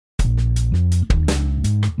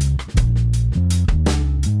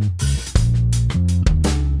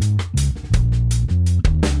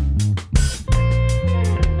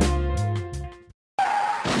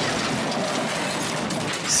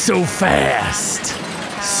So fast.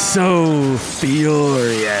 So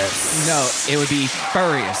furious. No, it would be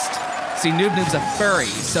furriest. See, Noob-Noob's a furry,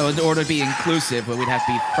 so in order to be inclusive, we'd have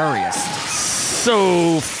to be furriest.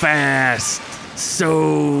 So fast.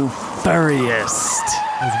 So furious.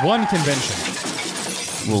 It was one convention.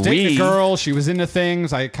 She was dating a girl. She was into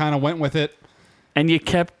things. I kind of went with it. And you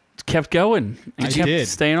kept going. You kept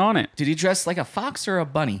staying on it. Did he dress like a fox or a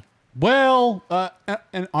bunny? Well,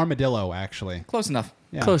 an armadillo, actually. Close enough.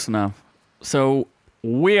 Yeah. Close enough. So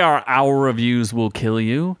we are Our Reviews Will Kill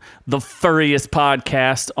You, the furriest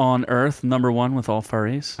podcast on Earth, #1 with all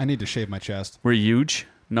furries. I need to shave my chest. We're huge,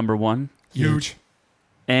 #1. Huge.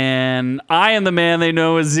 And I am the man they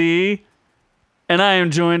know as Z, and I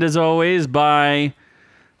am joined as always by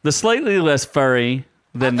the slightly less furry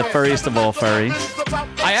than the furriest of all furries.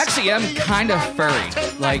 I actually am kind of furry.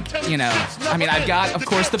 Like, you know, I mean, I've got, of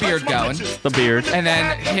course, the beard going. The beard. And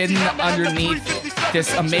then hidden underneath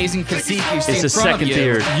this amazing physique you see It's in a front second of you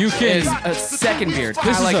beard. is a second beard.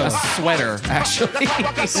 Kind of like a sweater, actually.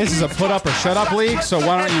 This is a put up or shut up league, so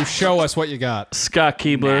why don't you show us what you got? Scott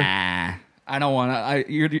Keebler. Nah, I don't want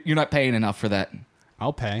to. You're not paying enough for that.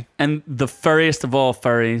 I'll pay. And the furriest of all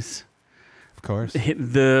furries. Of course.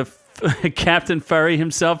 The Captain Furry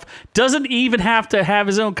himself doesn't even have to have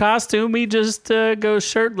his own costume. He just goes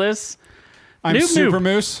shirtless. I'm Super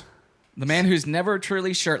Moose. The man who's never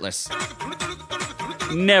truly shirtless.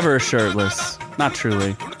 Never shirtless. Not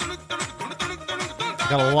truly.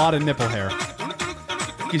 Got a lot of nipple hair.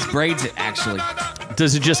 He braids it, actually.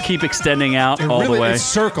 Does it just keep extending out all the way? It's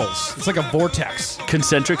circles. It's like a vortex.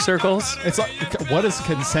 Concentric circles? It's like, what is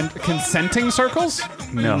consenting circles?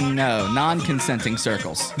 No. No, non-consenting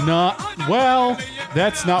circles. Not, well,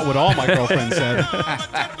 that's not what all my girlfriends said.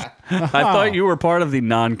 I thought you were part of the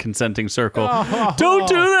non-consenting circle. Don't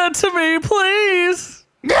do that to me, please.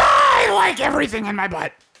 I like everything in my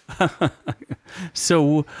butt.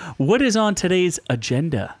 So, what is on today's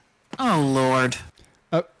agenda? Oh, Lord.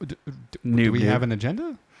 Do we have an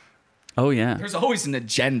agenda? Oh, yeah. There's always an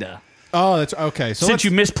agenda. Oh, that's okay. So Since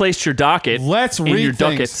you misplaced your docket, let's read your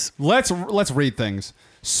things. ducats. Let's read things.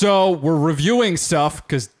 So we're reviewing stuff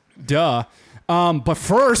because, duh. But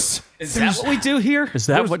first, is that what we do here? Is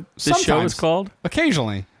that what this show is called?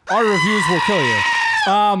 Occasionally, Our Reviews Will Kill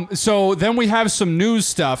You. So then we have some news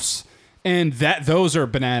stuffs, and those are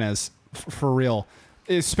bananas for real.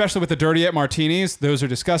 Especially with the dirty at martinis, those are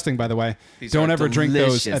disgusting. By the way, don't ever drink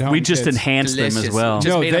those at home. We just kids. enhance them as well.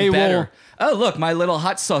 Just made them better. Oh, look, my little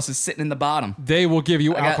hot sauce is sitting in the bottom. They will give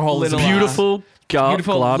you alcoholism. Beautiful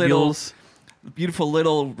globules. Beautiful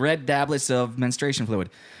little red tablets of menstruation fluid.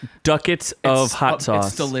 Ducats of hot sauce.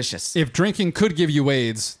 It's delicious. If drinking could give you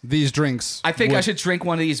AIDS, these drinks I think I should drink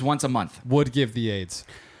one of these once a month. Would give the AIDS.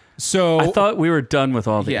 So I thought we were done with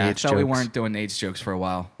all the AIDS jokes. I thought we weren't doing AIDS jokes for a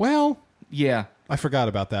while. Well, yeah. I forgot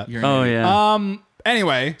about that. Oh, yeah.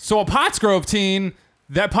 Anyway, so a Pottsgrove teen,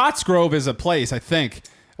 that Pottsgrove is a place, I think,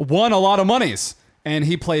 won a lot of monies, and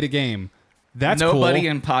he played a game. That's Nobody cool.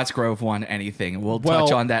 in Pottsgrove won anything. We'll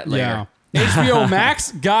touch on that later. Yeah. HBO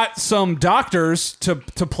Max got some doctors to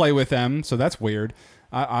play with them, so that's weird.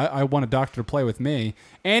 I want a doctor to play with me.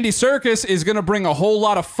 Andy Serkis is going to bring a whole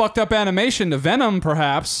lot of fucked up animation to Venom,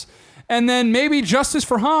 perhaps, and then maybe Justice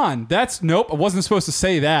for Han. Nope, I wasn't supposed to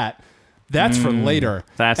say that. That's for later.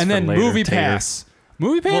 That's and for then later, Movie Tater. Pass.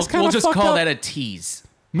 Movie Pass kind of We'll just fucked call up. that a tease.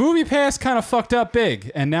 Movie Pass kind of fucked up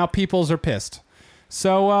big, and now peoples are pissed.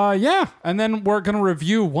 So, yeah. And then we're going to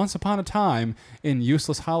review Once Upon a Time in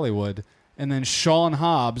Useless Hollywood, and then Shaw and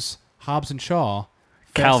Hobbs, Hobbs and Shaw.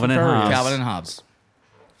 Calvin and Hobbs. Calvin and Hobbs.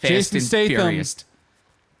 Fast Jason and Statham. Furious.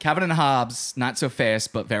 Calvin and Hobbs, not so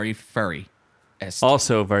fast, but very furry.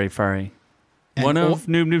 Also very furry. And One of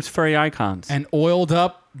Noob-Noob's furry icons. And oiled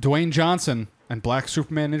up Dwayne Johnson and Black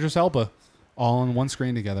Superman Idris Elba all on one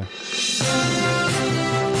screen together.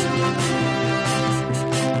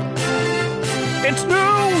 It's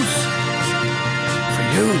news! For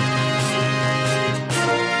you.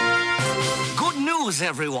 Good news,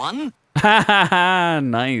 everyone.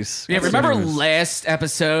 Nice. Yeah, remember last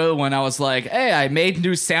episode when I was like, hey, I made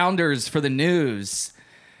new sounders for the news,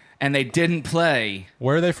 and they didn't play.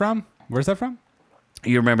 Where are they from? Where's that from?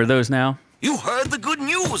 You remember those now? You heard the good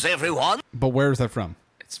news, everyone. But where is that from?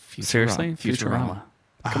 It's Futurama. Seriously? Futurama.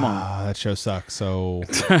 Come on. That show sucks, so...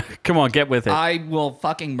 Come on, get with it. I will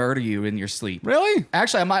fucking murder you in your sleep. Really?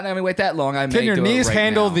 Actually, I might not even wait that long. Can your do it knees right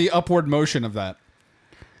handle now. the upward motion of that?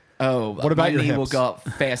 Oh, What about my your knee will hips? go up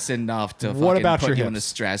fast enough to What fucking about put your you in the hips?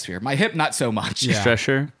 stratosphere. My hip, not so much. Yeah.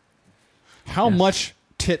 Stresher. How much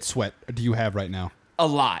tit sweat do you have right now? A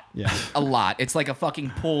lot. Yeah. A lot. It's like a fucking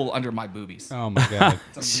pool under my boobies. Oh my god.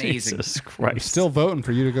 It's amazing. Jesus I'm Christ. still voting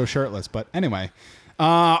for you to go shirtless, but anyway.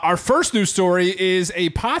 Our first news story is a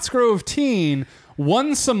Pottsgrove teen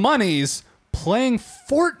won some monies playing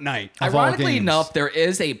Fortnite. Of all Ironically games. enough, there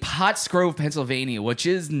is a Pottsgrove, Pennsylvania, which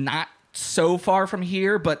is not so far from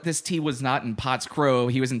here, but this tea was not in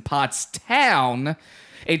Pottsgrove. He was in Pottstown,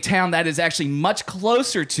 a town that is actually much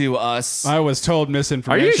closer to us. I was told Are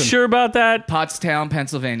misinformation. you sure about that? Pottstown,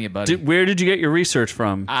 Pennsylvania, buddy. Where did you get your research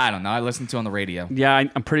from? I don't know. I listened to it on the radio. Yeah,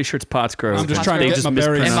 I'm pretty sure it's Pottsgrove. I'm just trying to They get just my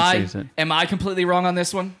bearings. mispronounce it. Am I completely wrong on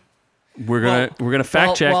this one? We're gonna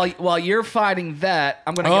fact check. While you're fighting that,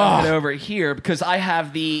 I'm gonna go head over here because I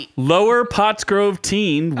have the Lower Pottsgrove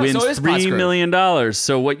teen wins so it is $3 Pottsgrove. million.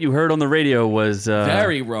 So what you heard on the radio was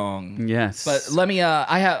very wrong. yes. But let me.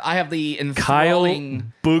 I have the Kyle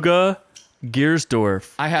enthralling. Booga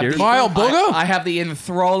Giersdorf. I have Gears- the, Kyle Booga? I have the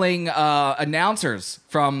enthralling announcers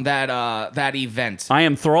from that event. I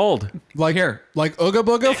am thralled. like Here. like Ooga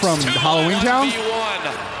Booga from Halloween Town?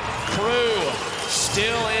 1v1. Crew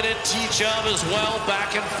still in it. T-Chub as well,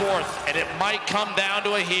 back and forth. And it might come down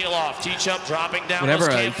to a heel-off. T-Chub dropping down Whatever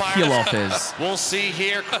those a campfires. heel-off is. We'll see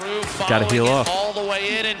here. Crew Gotta following heel it off. all the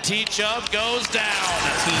way in, and T-Chub goes down.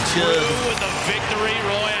 T-Chub. Crew with the victory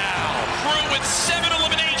royale. Crew with 7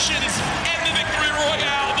 eliminations and the victory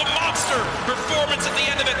royale. The monster performance at the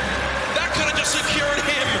end of it. That could have just secured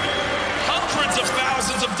him hundreds of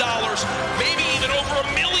thousands of dollars, maybe even over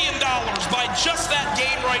 $1 million by just that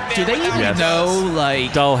game right there. Do they without even Yes. know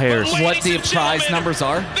like Dull hairs. But what ladies the and prize gentlemen, numbers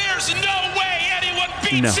are? There's no way anyone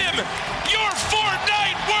beats No. him. Your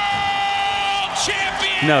Fortnite World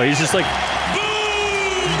Champion. No, he's just like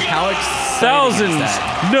Booga! How exciting thousands, is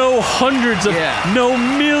that? no hundreds of, Yeah. no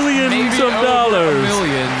millions Maybe of over dollars. $1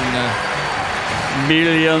 million.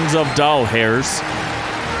 Millions of doll hairs. $3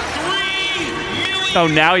 million. Oh,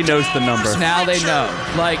 now he knows the number. Now they know.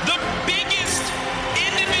 Like the biggest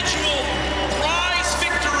individual prize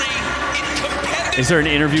victory in competitive Is there an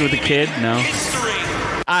interview with the kid? No. history.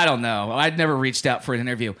 I don't know. I'd never reached out for an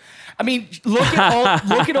interview. I mean, look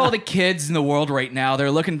at all the kids in the world right now. They're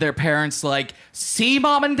looking at their parents like, "See,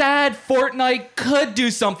 mom and dad, Fortnite could do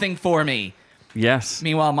something for me." Yes.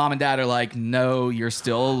 Meanwhile, mom and dad are like, "No, you're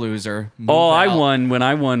still a loser." Move All I out." won when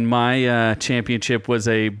I won my championship was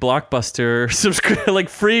a Blockbuster like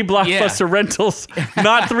free Blockbuster rentals,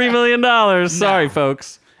 not $3 million. Sorry,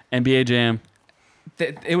 folks. NBA Jam.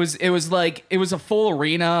 It was a full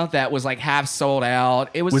arena that was like half sold out.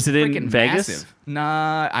 It was Was it in freaking Vegas? massive.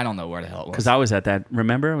 Nah, I don't know where the hell it was. Because I was at that.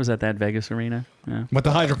 Remember, I was at that Vegas arena. Yeah. With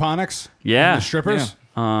the hydroponics? Yeah. And the strippers?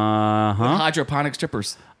 Uh huh. Hydroponic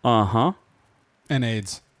strippers. Uh huh. And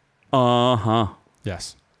AIDS. Uh huh.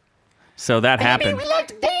 Yes. So that happened. like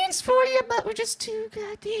to dance for you, but we're just too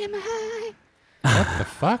goddamn high. What the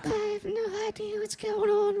fuck? I have no idea what's going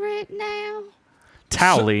on right now.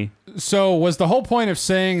 Towley. So was the whole point of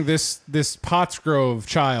saying this Pottsgrove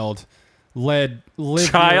child lived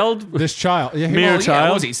Child? here- this child? Yeah, Mere well, child?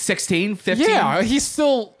 What was he, 16, 15? yeah, he's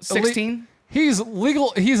still 16? He's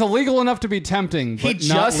legal. He's illegal enough to be tempting, but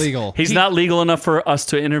not just- legal. He's not legal enough for us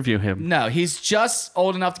to interview him. No, he's just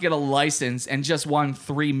old enough to get a license and just won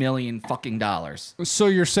 $3 million fucking dollars. So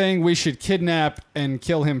you're saying we should kidnap and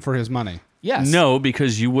kill him for his money? Yes. No,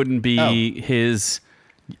 because you wouldn't be his.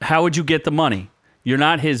 How would you get the money? You're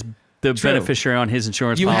not the beneficiary on his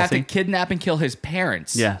insurance You policy. have to kidnap and kill his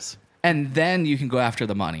parents. Yes. And then you can go after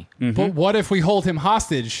the money. But what if we hold him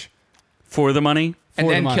hostage? For the money? And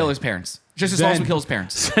For then the money. kill his parents. Just as long as we Then- kill his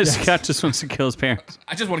parents. Scott just wants to kill his parents.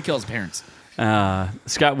 I just want to kill his parents.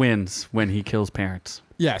 Scott wins when he kills parents.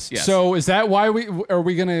 Yes. Yes. So is that why we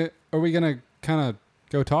gonna kind of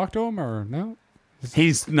go talk to him or no?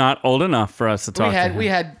 He's not old enough for us to talk to him. We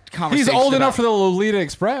had conversations. He's old about, enough for the Lolita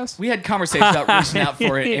Express. We had conversations about reaching out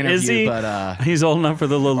for an interview, Is he? but He's old enough for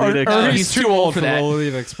the Lolita Or Express. he's too old for the that.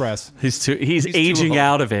 Lolita Express. He's he's too aging old.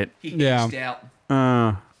 out of it. he Yeah. aged out.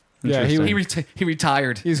 Yeah, Interesting. He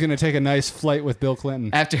retired he's gonna take a nice flight with Bill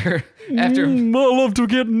Clinton. after I love to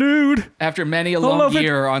get nude. after many a love long it.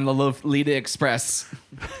 year on the Lolita Express.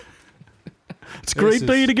 It's a great is-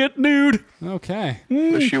 day to get nude. Okay.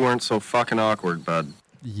 Wish you weren't so fucking awkward, bud.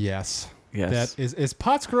 Yes. Yes. That is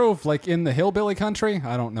Pottsgrove like in the hillbilly country?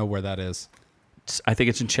 I don't know where that is. I think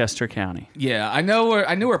it's in Chester County. Yeah, I knew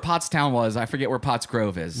where Pottstown was. I forget where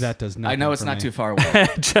Pottsgrove is. That does I know nothing it's for not me. too far away.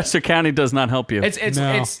 Chester County does not help you. It's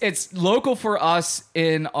No. it's local for us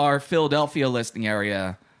in our Philadelphia listing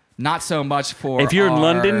area. Not so much for If you're in our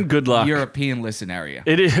London, good luck. European listing area.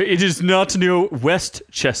 It is not near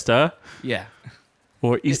Westchester Yeah.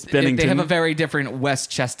 or East Bennington. They have a very different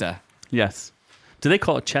Westchester. Yes. Do they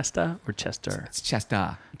call it Chester or Chester? It's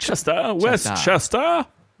Chester. Chester, West Chester.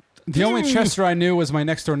 The only Chester I knew was my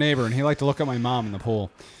next door neighbor, and he liked to look at my mom in the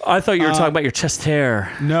pool. I thought you were talking about your chest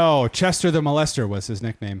hair. No, Chester the Molester was his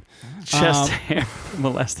nickname. Chest hair,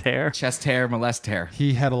 molest hair. Chest hair, molest hair.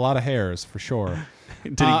 He had a lot of hairs, for sure.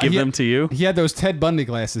 Did he give them to you? He had those Ted Bundy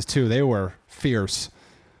glasses, too. They were fierce,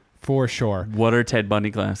 for sure. What are Ted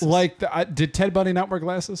Bundy glasses? Like, did Ted Bundy not wear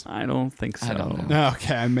glasses? I don't think so. I don't know.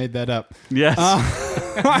 Okay, I made that up. Yes.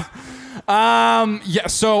 Yeah,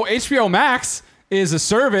 so HBO Max is a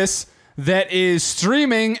service that is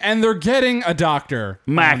streaming, and they're getting a doctor.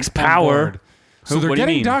 Max on Power. board. So Who- they're what do you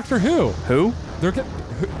getting mean? Doctor Who. Who? They're getting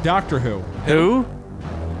Doctor Who. Who?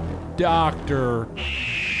 Doctor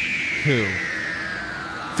Who.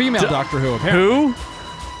 Female Doctor Who, apparently. Who?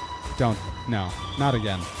 Don't. No, not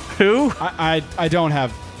again. Who? I don't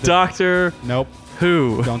have. Doctor Nope.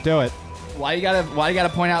 Who? Don't do it. Why you gotta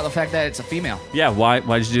point out the fact that it's a female? Yeah, why'd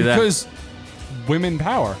you do that? Because women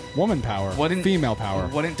power, woman power, Wouldn't- female power.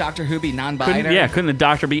 Wouldn't Doctor Who be non-binary? couldn't the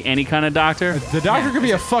doctor be any kind of doctor? The doctor could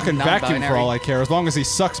be a fucking vacuum for non-binary. all I care, as long as he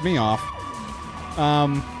sucks me off.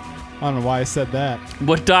 I don't know why I said that.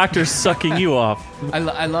 What doctor's sucking you off?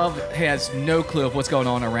 I love he has no clue of what's going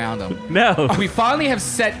on around him. No. We finally have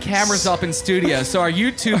set cameras up in studio so our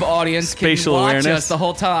YouTube audience Spatial can watch awareness. us the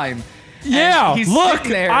whole time. Yeah, he's look,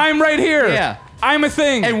 sitting there. I'm right here. Yeah. I'm a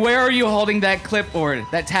thing. And where are you holding that clipboard,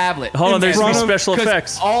 that tablet? Hold on, In there's front some of- special 'cause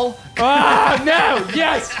effects. All no,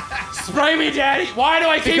 yes. Spray me, Daddy. Why do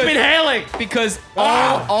I keep Because- inhaling? because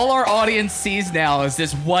all our audience sees now is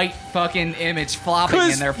this white fucking image flopping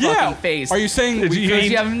in their fucking face. Are you saying Did we you Because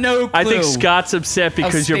mean- you have no clue. I think Scott's upset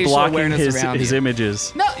because you're spatial blocking awareness his around you.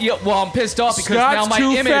 images. No, well, I'm pissed off because Scott's now my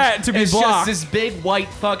too image fat to be is blocked. just this big white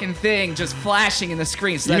fucking thing just flashing in the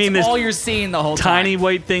screen. So You that's mean this all you're seeing the whole Tiny time.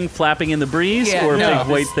 white thing flapping in the breeze, Yeah, or a no, big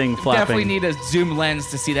white this- thing flapping? Definitely need a zoom lens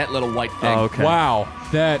to see that little white thing. Oh, okay. Wow,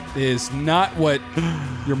 that is not what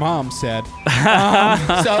your mom said.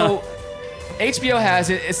 So HBO has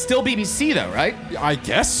it. It's still BBC though, right? I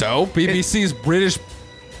guess so. BBC's British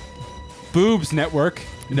Boobs Network.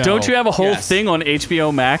 No. Don't you have a whole Yes. thing on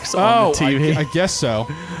HBO Max on Oh, the TV? I guess so.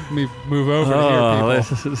 Let me move over to here,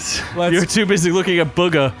 people. Let's- You're too busy looking at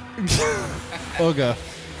Booga. Ooga.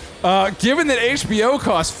 Given that HBO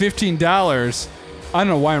costs $15, I don't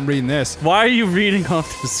know why I'm reading this. Why are you reading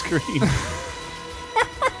off the screen?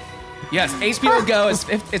 Yes, HBO Go is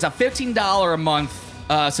it's a $15 a month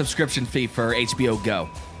subscription fee for HBO Go.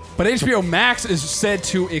 But HBO Max is said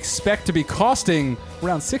to expect to be costing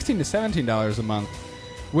around $16 to $17 a month,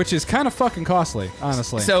 which is kind of fucking costly,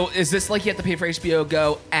 honestly. So is this like you have to pay for HBO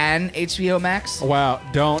Go and HBO Max? Wow,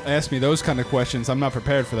 don't ask me those kind of questions. I'm not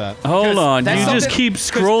prepared for that. Hold on. That's You just something- keep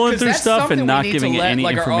scrolling 'cause through that's stuff something and we not need giving to it let, any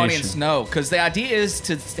like, our audience information. know, because the idea is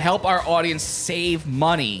to help our audience save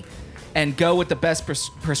money and go with the best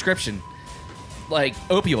prescription, like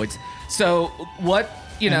opioids. So what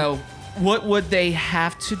what would they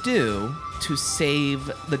have to do to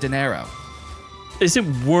save the dinero?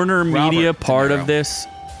 Isn't Warner Media Robert part De Niro. of this?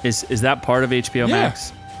 Is that part of HBO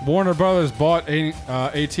Max? Warner Brothers bought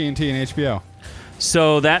AT&T and HBO.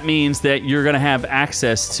 So that means that you're going to have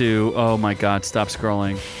access to, oh my God, stop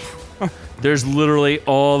scrolling. There's literally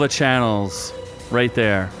all the channels right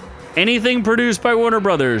there. Anything produced by Warner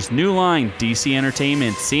Brothers, New Line, DC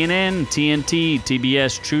Entertainment, CNN, TNT,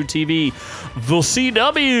 TBS, True TV, The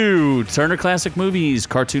CW, Turner Classic Movies,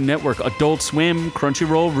 Cartoon Network, Adult Swim,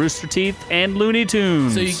 Crunchyroll, Rooster Teeth, and Looney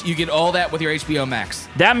Tunes. So you get all that with your HBO Max.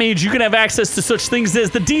 That means you can have access to such things as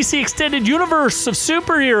the DC Extended Universe of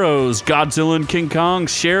superheroes, Godzilla and King Kong,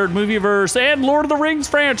 shared movieverse, and Lord of the Rings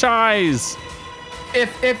franchise.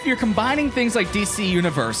 If you're combining things like DC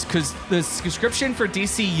Universe, because the subscription for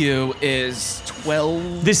DCU is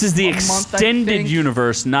 $12. This is the a month, I Extended think.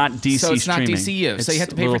 Universe, not DC So it's streaming. not DCU. So you have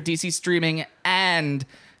to pay a for little- DC streaming and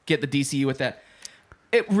get the DCU with that.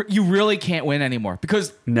 You really can't win anymore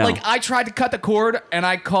because No. like I tried to cut the cord and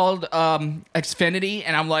I called Xfinity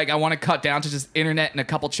and I'm like I want to cut down to just internet and a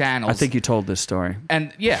couple channels. I think you told this story.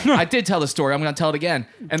 And yeah, I did tell the story. I'm going to tell it again.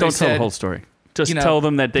 And Don't they tell said, the whole story. Just you know, tell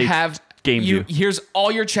them that they gamed you. Here's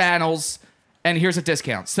all your channels, and here's a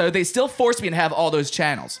discount. So they still forced me to have all those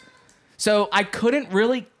channels. So I couldn't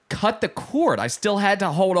really cut the cord. I still had to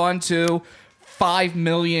hold on to 5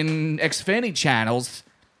 million Xfinity channels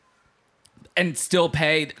and still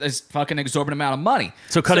pay this fucking exorbitant amount of money.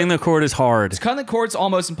 So cutting the cord is hard. Cutting the cord's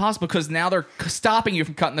almost impossible because now they're stopping you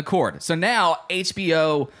from cutting the cord. So now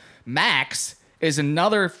HBO Max is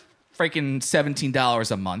another freaking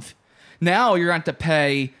 $17 a month. Now you're going to have to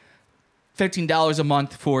pay $15 a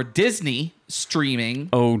month for Disney streaming.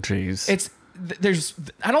 Oh, jeez.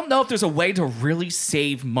 I don't know if there's a way to really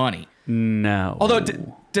save money. No. Although,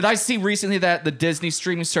 did I see recently that the Disney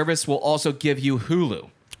streaming service will also give you Hulu?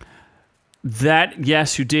 That,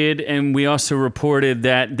 yes, you did. And we also reported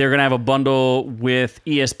that they're going to have a bundle with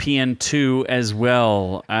ESPN2 as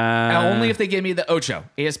well. Only if they give me the Ocho.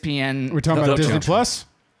 ESPN. We're talking about Disney Plus?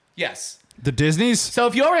 Yes. The Disneys? So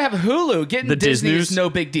if you already have Hulu, getting The Disney is Disneys? no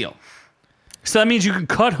big deal. So that means you can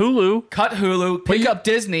cut Hulu. Cut Hulu, pick up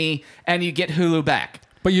Disney, and you get Hulu back.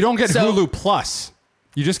 But you don't get Hulu Plus.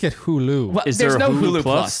 You just get Hulu. Well, Is there's there a no Hulu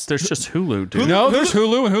Plus? There's just Hulu, dude. No, there's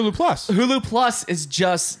Hulu and Hulu Plus. Hulu Plus is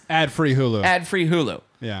just Ad-free Hulu. ad-free Hulu.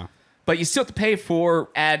 Yeah. But you still have to pay for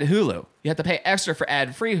ad Hulu. You have to pay extra for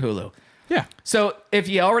ad-free Hulu. Yeah. So if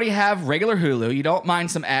you already have regular Hulu, you don't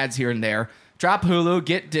mind some ads here and there, drop Hulu,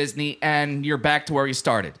 get Disney, and you're back to where you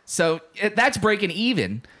started. So that's breaking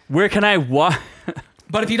even. Where can I watch?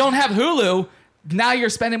 But if you don't have Hulu, now you're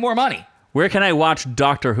spending more money. Where can I watch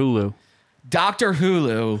Dr. Hulu? Dr.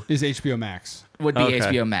 Hulu Is HBO Max. would be Okay.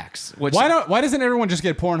 HBO Max. Which, Why doesn't everyone just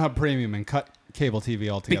get Pornhub Premium and cut cable TV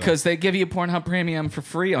altogether? Because they give you Pornhub Premium for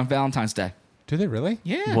free on Valentine's Day. Do they really?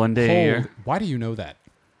 Yeah. One day a year. Why do you know that?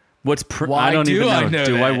 What's Why I don't do even I know. know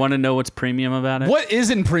Do I that? want to know what's premium about it? What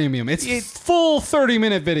isn't premium? It's full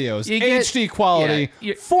 30-minute videos, You get- HD quality,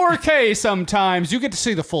 yeah, 4K sometimes. You get to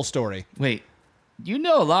see the full story. Wait. You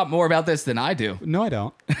know a lot more about this than I do. No, I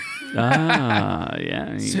don't.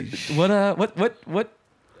 Yeah. What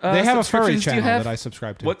They have a furry subscriptions do you channel have? that I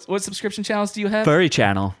subscribe to. What subscription channels do you have? Furry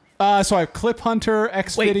channel. So I have Clip Hunter,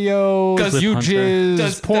 X Wait, Videos, does- Clip Hunter. UJizz,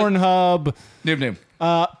 Does- Pornhub. Noob.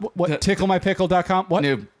 What? TickleMyPickle.com. What?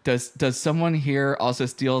 Noob. Does someone here also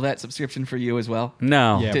steal that subscription for you as well?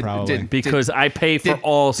 No. Yeah, probably. Because I pay for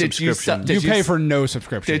all did you subscriptions. Did you you pay s- for no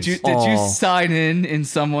subscriptions. Did you Oh. sign in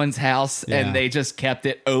someone's house Yeah. and they just kept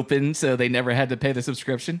it open so they never had to pay the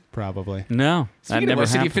subscription? Probably. No. That Speaking of never which,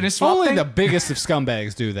 did you happened. finish Swamp Only Thing? the biggest of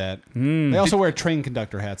scumbags do that. They also wear train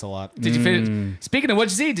conductor hats a lot. Did you finish? Speaking of which,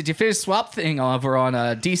 Z, did you finish Swamp Thing over on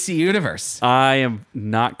DC Universe? I am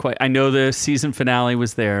not quite. I know the season finale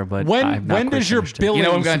was there, but I've not When quite does your finished it. billing You know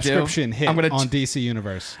what I'm gonna do? subscription hit I'm gonna on DC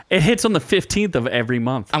Universe? It hits on the 15th of every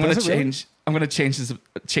month. I'm gonna Does it really? change. I'm gonna change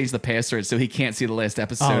the password so he can't see the last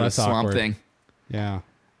episode Oh, of that's Swamp awkward. Thing. Yeah.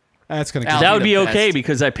 That's going to Al- get That would be be the okay best.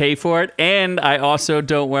 because I pay for it, and I also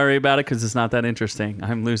don't worry about it because it's not that interesting.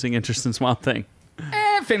 I'm losing interest in Swamp Thing.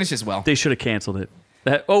 Finishes well. They should have canceled it.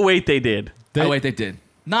 Oh wait, they did. Oh wait, they did.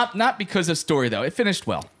 Not because of story though. It finished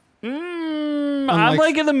well. I'm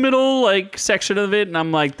like in the middle section of it, and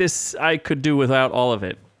I'm like, this I could do without all of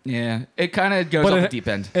it. Yeah, it kind of goes But off it- the deep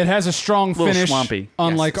end. It has a strong Little finish, swampy.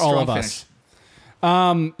 unlike Yes, all strong of us.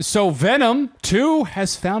 So Venom 2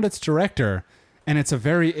 has found its director, and it's a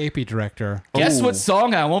very apey director. Guess Oh. what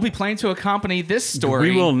song I won't be playing to accompany this story?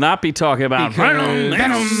 We will not be talking about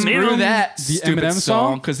Because screw that The stupid Eminem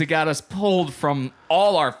song? because it got us pulled from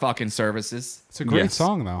all our fucking services. It's a great Yes.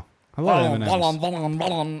 song, though. I love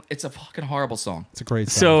Eminem. It's a fucking horrible song. It's a great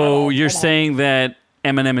song. So you're saying that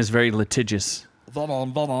Eminem is very litigious,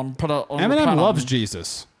 Eminem loves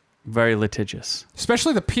Jesus, very litigious.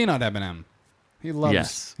 especially the peanut Eminem. He loves.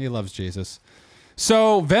 Yes. He loves Jesus.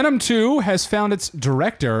 So Venom 2 has found its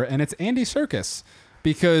director, and it's Andy Serkis,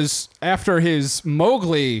 because after his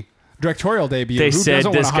Mowgli directorial debut, They who said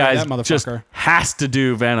doesn't want this to hire guy that motherfucker? just has to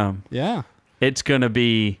do Venom. Yeah. It's gonna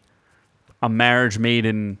be a marriage made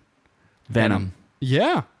in Venom.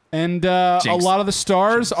 Yeah. And a Jinx. lot of the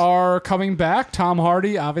stars are coming back. Tom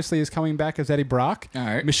Hardy obviously is coming back as Eddie Brock. All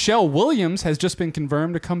right. Michelle Williams has just been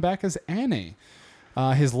confirmed to come back as Annie,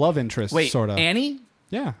 his love interest, Wait, sort of. Annie?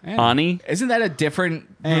 Yeah, Annie. Ani? Isn't that a different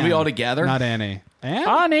Anne, movie altogether? Not Annie. Anne?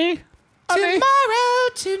 Ani?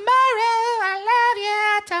 Tomorrow, I love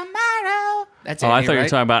you tomorrow. That's Oh, Annie, I thought you were right?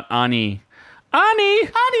 talking about Ani. Ani!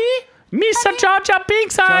 Misa Jar Jar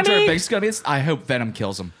Binks, Jar Ani! Jar Binks is gonna be. I hope Venom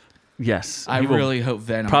kills him. Yes. I he will really hope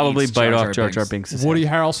Venom probably eats bite off Jar Jar Binks' Woody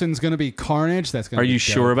head. Harrelson's going to be Carnage. That's going to Are be you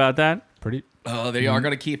sure dope. about that? Pretty. Oh, they are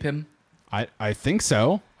gonna keep him. I think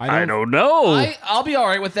so. I don't know. I'll be all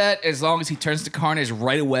right with that as long as he turns to Carnage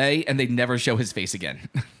right away and they never show his face again.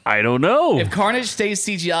 I don't know. If Carnage stays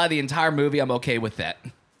CGI the entire movie, I'm okay with that.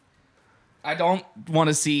 I don't want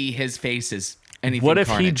to see his face as anything. What if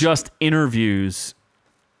he Carnage. just interviews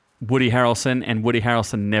Woody Harrelson and Woody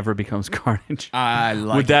Harrelson never becomes Carnage? I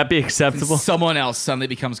like Would that be acceptable? someone else suddenly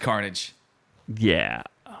becomes Carnage? Yeah.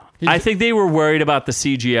 I think they were worried about the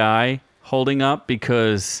CGI holding up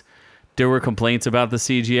because There were complaints about the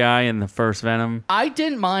CGI in the first Venom. I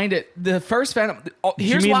didn't mind it. The first Venom.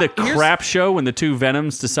 You mean the crap show when the two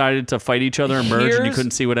Venoms decided to fight each other and merge and you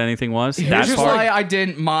couldn't see what anything was? Here's why I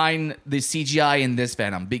didn't mind the CGI in this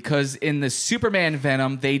Venom. Because in the Superman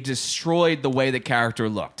Venom, they destroyed the way the character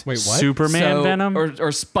looked. Wait, what? Superman Venom?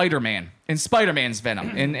 Or Spider-Man. In Spider-Man's Venom.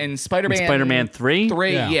 In Spider-Man... Spider-Man 3?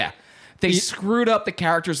 3, yeah. They screwed up the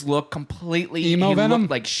character's look completely. Emo Venom?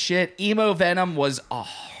 Looked like shit. Emo Venom was a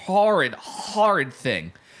horrid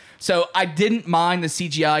thing. So I didn't mind the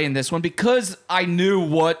CGI in this one because I knew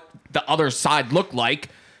what the other side looked like.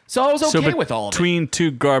 So I was okay with all of it. Between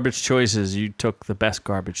two garbage choices, you took the best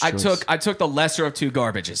garbage choice. I took the lesser of two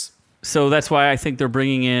garbages. So that's why I think they're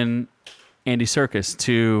bringing in Andy Serkis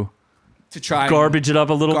to try garbage it up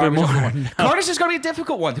a little bit more. Carnage is going to be a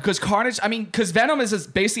difficult one because because Venom is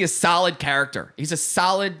basically a solid character. He's a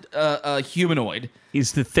solid humanoid.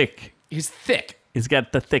 He's thick. He's thick. He's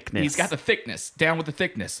got the thickness. He's got the thickness. Down with the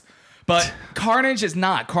thickness. But Carnage is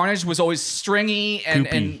not. Carnage was always stringy and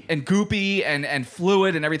goopy and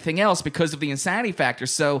fluid and everything else because of the insanity factor.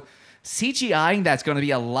 So CGIing that's going to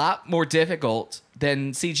be a lot more difficult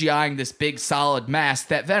than CGIing this big solid mass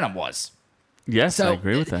that Venom was. Yes, I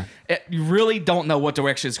agree with that. You really don't know what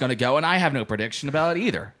direction it's going to go, and I have no prediction about it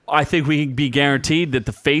either. I think we can be guaranteed that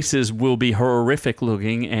the faces will be horrific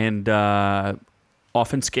looking and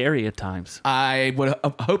often scary at times. I would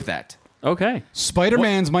hope that. Okay.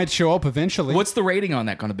 Spider-Man's might show up eventually. What's the rating on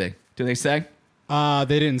that going to be? Do they say? They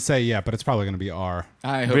didn't say yet, but it's probably going to be R.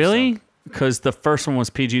 I hope really? So. Because the first one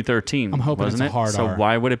was PG-13. I'm hoping wasn't it's a hard R. So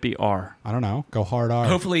why would it be R? I don't know. Go hard R.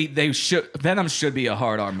 Hopefully Venom should be a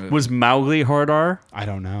hard R movie. Was Mowgli hard R? I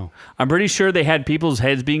don't know. I'm pretty sure they had people's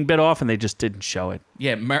heads being bit off and they just didn't show it.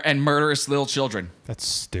 Yeah, and murderous little children. That's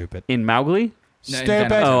stupid. In Mowgli? No, Stupid. in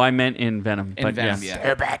Venom. Oh, I meant in Venom. In Venom, yeah.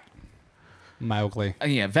 Stupid. Mowgli.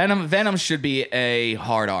 Yeah, Venom should be a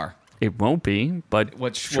hard R. It won't be, but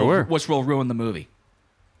which will ruin the movie.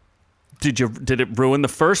 Did it ruin the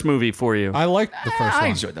first movie for you? I liked the first one. I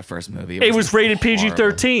enjoyed the first movie. It was rated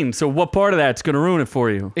PG-13, so what part of that's going to ruin it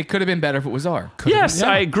for you? It could have been better if it was R. Yes,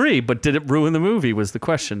 I agree, but did it ruin the movie was the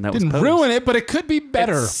question that was posed. Didn't ruin it, but it could be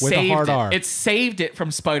better with a hard R. It saved it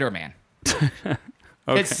from Spider-Man. Okay.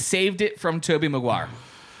 It saved it from Tobey Maguire.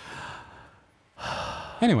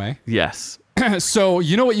 Anyway. Yes. So,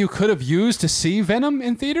 you know what you could have used to see Venom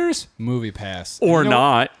in theaters? Movie Pass. Or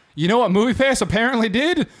not. You know what Movie Pass apparently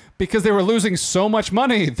did? Because they were losing so much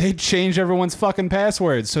money, they changed everyone's fucking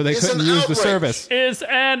passwords so they couldn't use the service. It's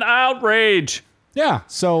an outrage. Yeah,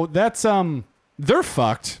 so that's, they're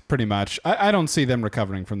fucked, pretty much. I don't see them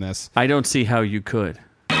recovering from this. I don't see how you could.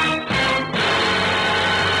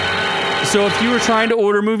 So if you were trying to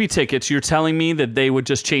order movie tickets, you're telling me that they would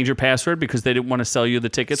just change your password because they didn't want to sell you the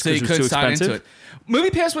tickets because it was too expensive?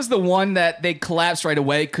 Movie Pass was the one that they collapsed right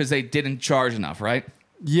away because they didn't charge enough, right?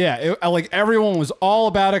 Yeah, like everyone was all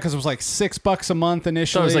about it because it was like $6 a month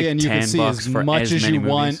initially, so like and you could see as much as you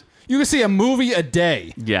want. You could see a movie a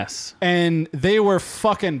day. Yes. And they were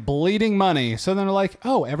fucking bleeding money. So then they're like,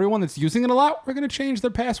 oh, everyone that's using it a lot, we're going to change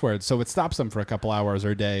their password. So it stops them for a couple hours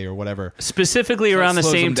or a day or whatever. Specifically around the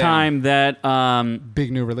same time that...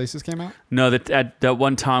 big new releases came out? No, that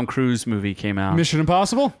one Tom Cruise movie came out. Mission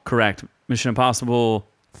Impossible? Correct. Mission Impossible...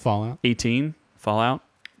 Fallout. 18? Fallout?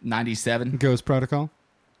 97? Ghost Protocol?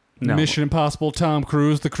 No. Mission Impossible, Tom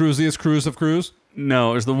Cruise, the cruisiest cruise of cruise?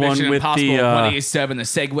 No, it was the one Mission with Impossible, the... 187, the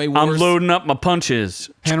Segway Wars. I'm loading up my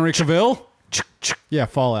punches. Henry Cavill? Yeah,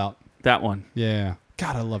 Fallout. That one. Yeah.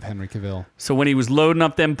 God, I love Henry Cavill. So when he was loading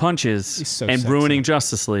up them punches so and sexy. ruining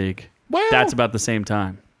Justice League, Well, that's about the same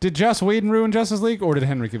time. Did Joss Whedon ruin Justice League, or did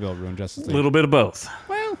Henry Cavill ruin Justice A League? little bit of both.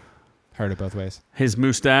 Well, heard it both ways. His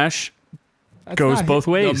mustache goes both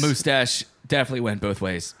ways. The mustache definitely went both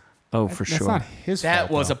ways. Oh, for That's sure. not his fault. That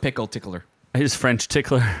was though. a pickle tickler. His French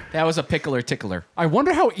tickler. That was a pickler tickler. I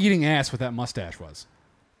wonder how eating ass with that mustache was.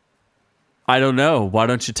 I don't know. Why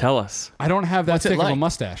don't you tell us? I don't have that What's it thick of a like?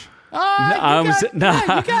 mustache. I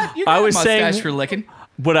was mustache saying for licking.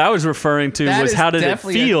 what I was referring to That was is how did it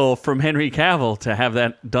definitely feel from Henry Cavill to have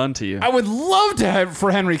that done to you? I would love to have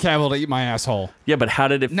for Henry Cavill to eat my asshole. Yeah, but how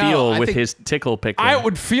did it No, feel I with think- his tickle pickler? I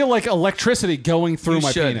would feel like electricity going through You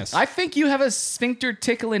my should. penis. I think you have a sphincter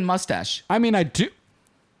tickling mustache. I mean, I do.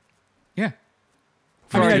 Yeah.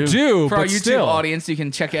 I do, For our but YouTube still. audience, you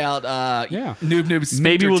can check out Yeah. Noob-Noob's sphincter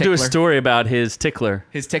Maybe we'll do a tickler. story about his tickler.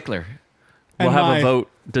 His tickler. We'll And have my- a vote.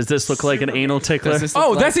 Does this look like an anal tickler? Does this look Oh,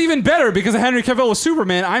 like- that's even better because Henry Cavill was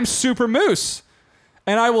Superman. I'm Super Moose.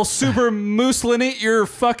 And I will Super Moose-lin eat your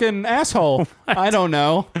fucking asshole. I don't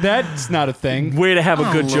know. That's not a thing. Way to have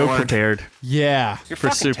a good joke prepared Yeah.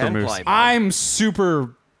 for Super Moose. I'm Super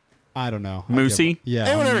I don't know. Moosey? Yeah.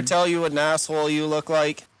 Anyone ever tell you what an asshole you look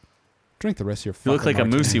like? Drink the rest of your You look like a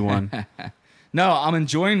martini. moosey one. No, I'm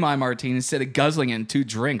enjoying my martini instead of guzzling it in 2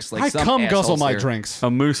 drinks. Like I some come guzzle assholes my here. drinks. A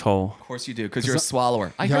moose hole. Of course you do, because you're a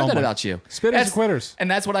swallower. I Yeah, heard oh that my- about you. Spitters and quitters. And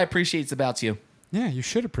that's what I appreciate about you. Yeah, you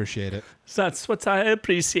should appreciate it. That's what I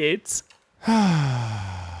appreciate.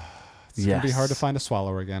 It's gonna be hard to find a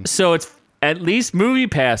swallower again. So it's at least Movie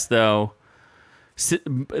Pass, though.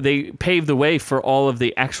 They paved the way for all of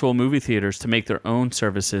the actual movie theaters to make their own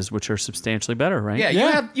services, which are substantially better, right? Yeah,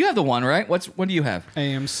 Yeah. you have the one, right? What do you have?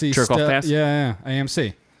 AMC Jerk off pass? Yeah,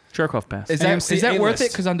 AMC. Jerk off pass. Is AMC that worth it?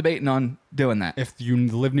 A-list. Because I'm debating on doing that. If you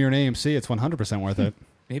live near an AMC, it's 100% worth it.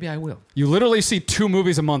 Maybe I will. You literally see 2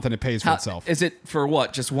 movies a month and it pays for How, itself. is it for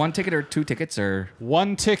what? Just 1 ticket or 2 tickets, or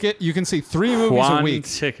 1 ticket, you can see 3 movies One a week.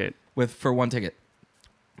 ticket. for 1 ticket?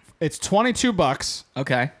 It's $22,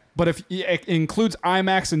 Okay. but if it includes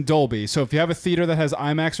IMAX and Dolby. So if you have a theater that has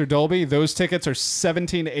IMAX or Dolby, those tickets are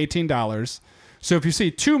 $17 to $18. So if you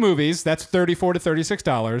see 2 movies, that's $34 to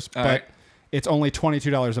 $36, but right. it's only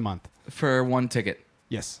 $22 a month. For 1 ticket.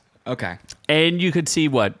 Yes. Okay. And you could see,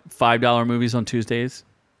 what, $5 movies on Tuesdays?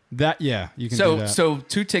 You can do that. So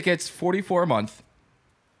 2 tickets, $44 a month.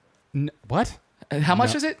 What? How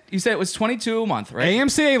much is it? You said it was $22 a month, right?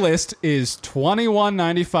 AMC A-list is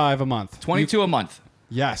 $21.95 a month. $22 a month.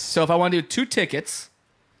 Yes. So if I want to do 2 tickets,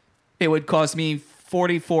 it would cost me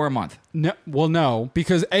 $44 a month. No, well, no,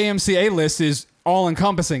 because AMC A-list is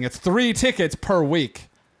all-encompassing. It's 3 tickets per week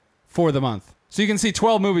for the month. So you can see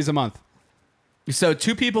 12 movies a month. So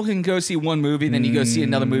 2 people can go see 1 movie, then you go see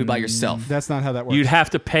another movie by yourself. That's not how that works. You'd have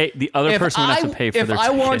to pay. The other person would have to pay for their ticket. If I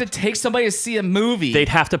wanted to take somebody to see a movie, They'd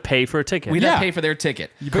have to pay for a ticket. we'd have Yeah. to pay for their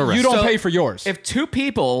ticket. But you don't So pay for yours. If 2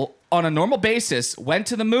 people on a normal basis went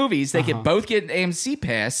to the movies, they could both get an AMC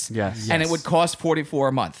pass. Yes. And it Yes. would cost $44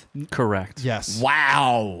 a month. Correct. Yes.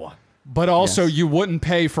 Wow. But also, Yes. you wouldn't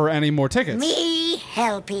pay for any more tickets. Me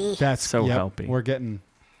helpy. That's So helpy. We're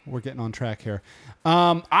getting on track here.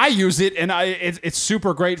 I use it, and it's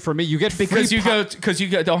super great for me. You get Because free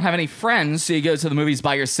you don't have any friends, so you go to the movies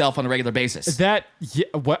by yourself on a regular basis. that. Yeah,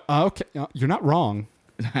 what? Okay, you're not wrong.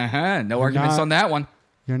 No arguments not- on that one.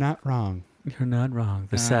 You're not wrong. You're not wrong.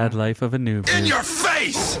 The sad life of a noob. In your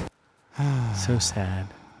face! So sad.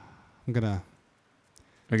 I'm gonna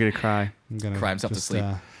cry. Cry himself to just, sleep.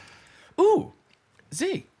 Ooh,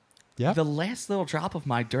 Z. Yeah, The last little drop of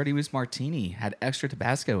my Dirty Moose Martini had extra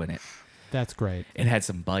Tabasco in it. that's great. It had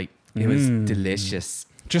some bite. It was delicious.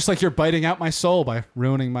 Just like you're biting out my soul by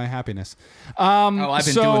ruining my happiness. Oh, I've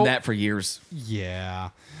been so- doing that for years. Yeah.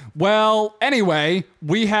 Well, anyway,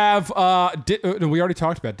 we have we already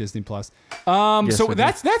talked about Disney Plus. Yes, So we did.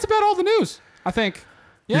 that's about all the news, I think.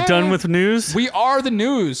 Yeah, You're done with news? We are the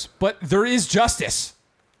news, but there is justice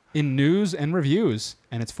in news and reviews,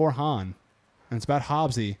 and it's for Han, and it's about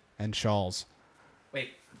Hobbsy and Shawls. Wait,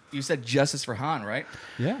 you said justice for Han, right?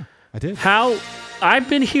 Yeah, I did. How I've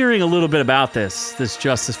been hearing a little bit about this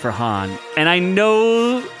Justice for Han, and I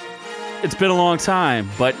know it's been a long time,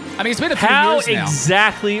 but I mean, it's been a few how years now.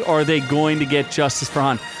 exactly are they going to get justice for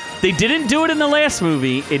Han? They didn't do it in the last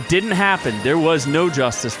movie. It didn't happen. There was no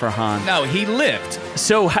justice for Han. No, he lived.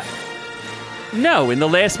 So, no, in the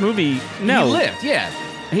last movie, no. He lived, yeah.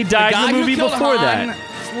 He died in the movie who killed before Han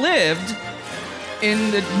that. lived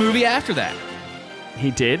in the movie after that.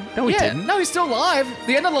 He did? No, he Yeah, didn't. no, he's still alive.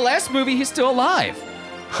 The end of the last movie, he's still alive.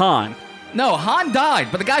 Han. No, Han died,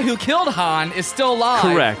 but the guy who killed Han is still alive.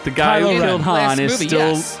 Correct. The guy Kylo who Ren. killed Han Last is movie,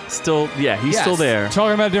 still, yes. he's Yes. still there.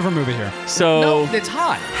 Talking about a different movie here. So, No, it's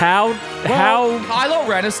Han. how, Kylo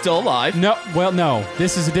Ren is still alive. No, well, no.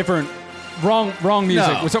 This is a different, wrong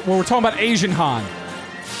music. No. We're talking about Asian Han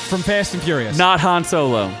from Fast and Furious. not Han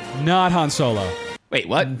Solo. Not Han Solo. Wait,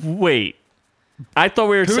 what? Wait. I thought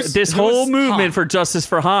we were this whole movement Han? for justice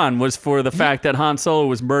for Han was for the fact that Han Solo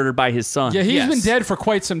was murdered by his son. Yeah, he's Yes. been dead for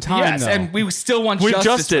quite some time, Yes, though. and we still want With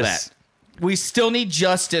justice for justice. that. We still need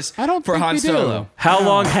justice I don't for think Han we do. Solo. How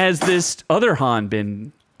long has this other Han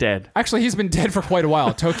been dead? Actually, he's been dead for quite a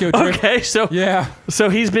while. Tokyo Drift. Okay, so Yeah. so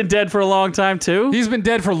he's been dead for a long time too. He's been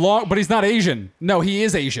dead for long, but he's not Asian. No, he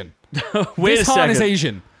is Asian. Wait this a Han second. is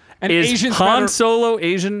Asian. And Is Asian's Han better- Solo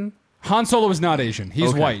Asian? Han Solo is not Asian. He's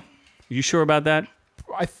Okay. white. You sure about that?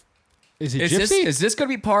 Is he Is gypsy? this going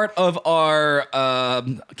to be part of our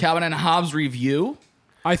Calvin and Hobbs review?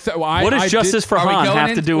 What does justice for Are we Han going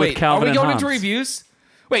have to do with Calvin Are we and going Hobbs? into reviews?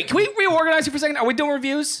 Wait, can we reorganize here for a second? Are we doing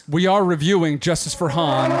reviews? We are reviewing Justice for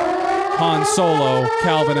Han, Han Solo,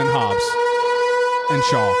 Calvin and Hobbs, and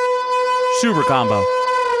Shaw, Super combo.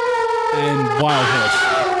 and Wild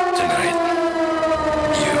Horse. Tonight,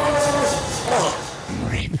 you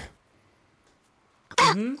reap.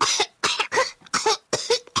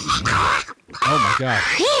 Oh my god.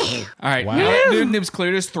 All right, Wow. now that Noob-Noob's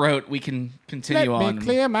cleared his throat, we can continue on.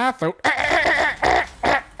 clear my throat.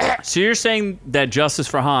 So you're saying that justice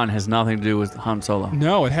for Han has nothing to do with Han Solo?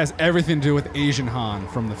 No, it has everything to do with Asian Han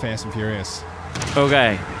from the Fast and Furious.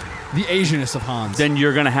 Okay. The Asianness of Hans. Then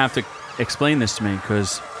you're gonna have to explain this to me,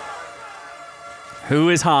 because who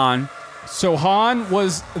is Han? So Han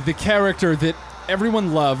was the character that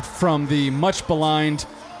everyone loved from the much maligned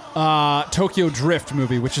Tokyo Drift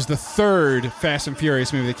movie, which is the third Fast and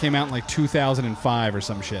Furious movie that came out in like 2005 or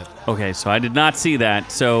some shit. Okay, so I did not see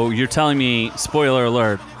that. So you're telling me, spoiler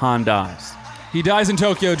alert, Han dies. He dies in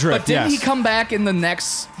Tokyo Drift. But didn't yes. he come back in the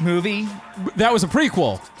next movie? That was a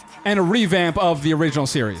prequel and a revamp of the original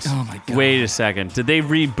series. Oh my god. Wait a second. Did they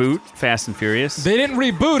reboot Fast and Furious? They didn't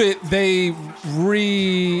reboot it, they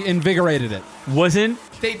reinvigorated it. Wasn't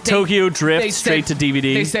Tokyo Drift straight to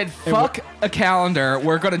DVD? They said, fuck a calendar.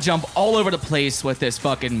 We're going to jump all over the place with this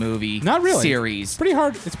fucking movie Not really. series. It's pretty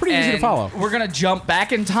hard. It's pretty easy to And follow. We're going to jump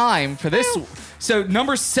back in time for this. So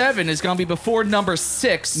number 7 is going to be before number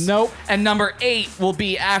 6. Nope. And number 8 will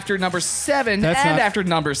be after number 7 That's and not- after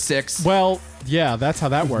number 6. Well, yeah, that's how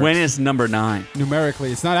that works. When is number 9?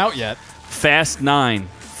 Numerically, it's not out yet. Fast 9.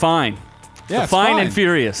 Fine. Yeah, The it's Fine fine. and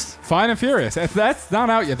Furious. Fine and Furious. That's not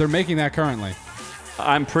out yet. They're making that currently.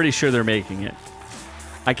 I'm pretty sure they're making it.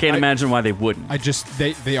 I can't imagine why they wouldn't.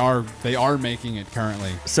 They are making it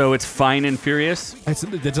currently. So it's Fine and Furious?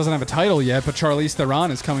 It doesn't have a title yet, but Charlize Theron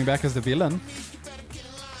is coming back as the villain.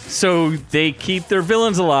 So they keep their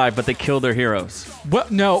villains alive, but they kill their heroes. Well,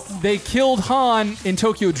 no, they killed Han in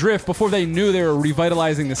Tokyo Drift before they knew they were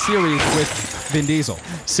revitalizing the series with Vin Diesel.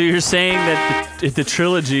 So you're saying that the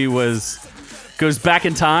trilogy goes back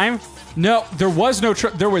in time? No, there was no.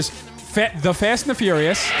 There was the Fast and the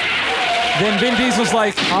Furious. Then Vin Diesel's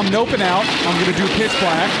like, I'm noping out. I'm gonna do Pitch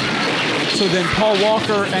Black. So then Paul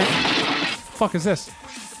Walker and fuck is this?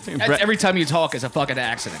 That's every time you talk is a fucking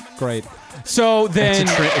accident. Great. So then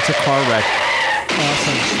It's a car wreck.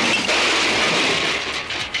 awesome.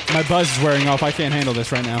 My buzz is wearing off. I can't handle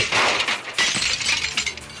this right now.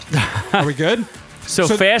 Are we good? So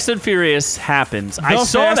Fast and Furious happens. I The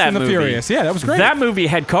saw Fast that and the movie. Furious. Yeah, that was great. That movie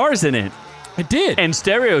had cars in it It did. and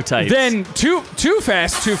stereotypes. Then Too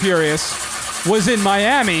Fast, Too Furious was in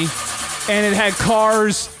Miami, and it had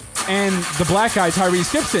cars and the black guy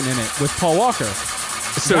Tyrese Gibson in it with Paul Walker.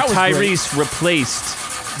 so that was Tyrese replaced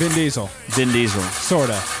Vin Diesel, Vin Diesel.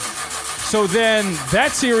 sorta. So then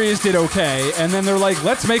that series did okay, and then they're like,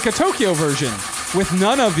 let's make a Tokyo version with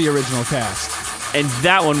none of the original cast. And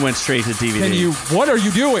that one went straight to DVD. What are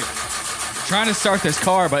you doing? Trying to start this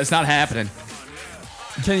car, but it's not happening.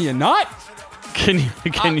 Can you not? Can you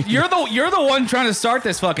You're the one trying to start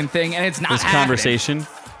this fucking thing, and it's not this happening. conversation?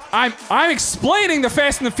 I'm explaining the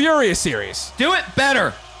Fast and the Furious series. Do it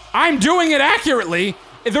better. I'm doing it accurately.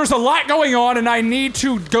 There's a lot going on, and I need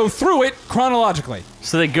to go through it chronologically.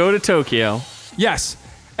 So they go to Tokyo. Yes,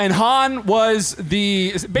 and Han was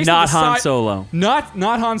basically Not the Han Solo. Not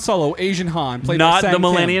Han Solo. Asian Han played by Not Sang the Kim.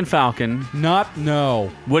 Millennium Falcon.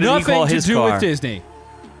 No. What did he Nothing call to his do car? with Disney.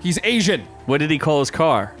 He's Asian. What did he call his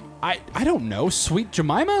car? I don't know. Sweet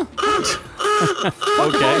Jemima.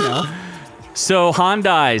 Okay. So Han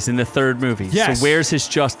dies in the third movie. Yes. So where's his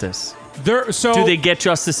justice? Do they get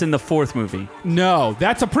justice in the fourth movie? No,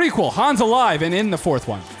 that's a prequel. Han's alive and in the fourth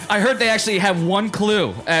one. I heard they actually have one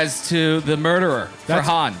clue as to the murderer for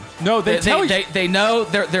Han. No, they tell you. They know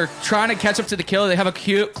they're trying to catch up to the killer. They have a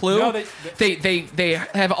clue. No, they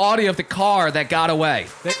have audio of the car that got away.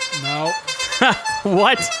 No.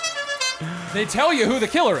 What? They tell you who the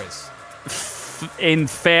killer is. In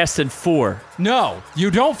Fast and 4. No, you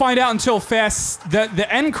don't find out until the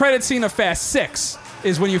end credit scene of Fast 6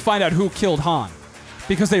 is when you find out who killed Han.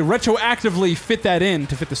 Because they retroactively fit that in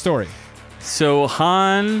to fit the story. So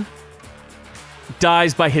Han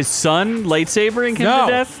dies by his son lightsabering him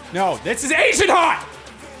to death? No, this is Asian Han!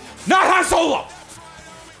 Not Han Solo!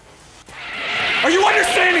 Are you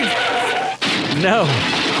understanding? No.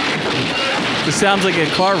 This sounds like a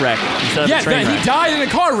car wreck instead of a train wreck. He died in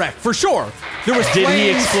a car wreck, for sure. There was Did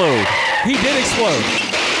he flames. explode? He did explode.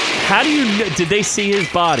 How do you know? Did they see his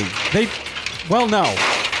body? Well, no.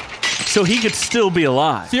 So he could still be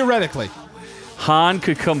alive. Theoretically. Han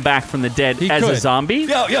could come back from the dead as a could. zombie?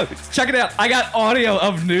 Yo, check it out. I got audio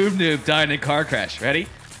of Noob-Noob dying in a car crash. Ready?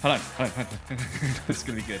 Hold on. This is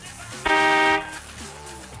gonna be good.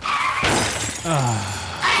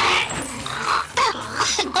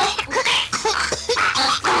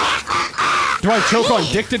 Do I choke on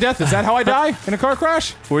dick to death? Is that how I die in a car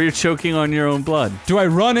crash? Or you're choking on your own blood. Do I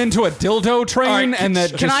run into a dildo train All right, and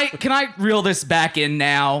that can I reel this back in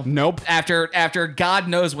now? Nope. After God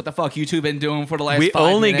knows what the fuck YouTube been doing for the last We 5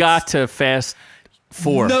 only minutes. got to Fast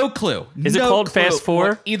 4. No clue. Is it called Fast 4?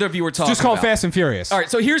 What either of you were talking just called about. Fast and Furious. All right,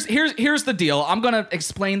 so here's the deal. I'm gonna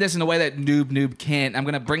explain this in a way that Noob-Noob can't. I'm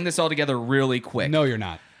gonna bring this all together really quick. No, you're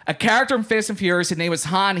not. A character in Fast and Furious, his name was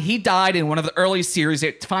Han. He died in one of the early series.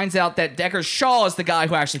 It finds out that Deckard Shaw is the guy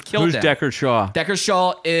who actually killed Who's him. Deckard Shaw? Deckard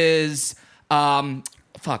Shaw is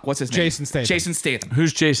what's his name? Jason Statham. Jason Statham.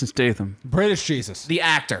 Who's Jason Statham? British Jesus. The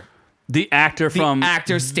actor. The actor from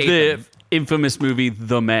actor Statham. the infamous movie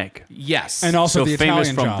The Meg. Yes. And also So the famous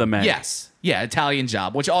Italian from job. The Meg. yes. Yeah, Italian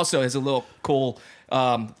Job, which also has a little cool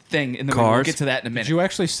thing in the movie. We'll Cars? get to that in a minute. Did you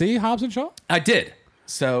actually see Hobbs and Shaw? I did.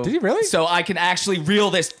 So Did you really? So I can actually reel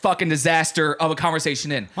this fucking disaster of a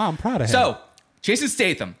conversation in. Wow, I'm proud of him. So, Jason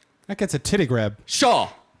Statham, That gets a titty grab. Shaw,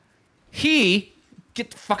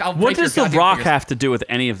 get the fuck out. What does The Rock have to do with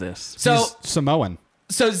any of this? So, He's Samoan.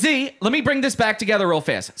 so Z, let me bring this back together real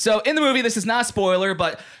fast. So in the movie, this is not a spoiler,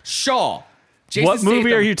 but Shaw. Jason What movie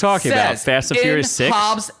Statham are you talking about? says Fast and in Furious 6?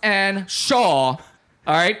 Hobbs and Shaw. All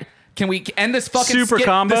right. Can we end this fucking Super skit?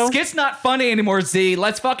 combo? The skit's not funny anymore, Z.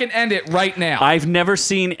 Let's fucking end it right now. I've never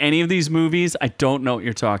seen any of these movies. I don't know what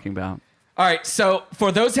you're talking about. All right, so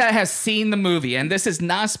for those that have seen the movie, and this is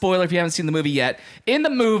not a spoiler if you haven't seen the movie yet, in the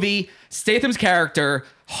movie, Statham's character,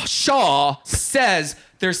 Shaw, says,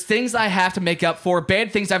 there's things I have to make up for,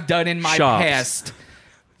 bad things I've done in my Shops. past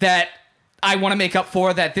that I want to make up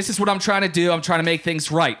for, that this is what I'm trying to do. I'm trying to make things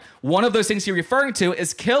right. One of those things you're referring to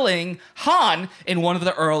is killing Han in one of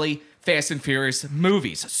the early Fast and Furious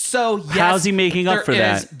movies. So, yes, How's he making up for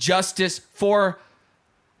there is that? justice for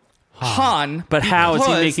Han. But how is he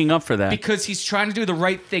because- making up for that? Because he's trying to do the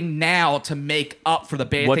right thing now to make up for the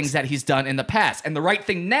bad What's- things that he's done in the past. And the right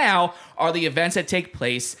thing now are the events that take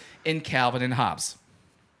place in Calvin and Hobbs.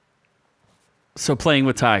 So playing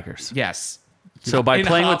with tigers. Yes. So by In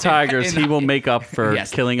playing with Hob- tigers, in- he will make up for Yes.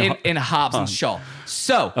 killing in Hobbs and Shaw.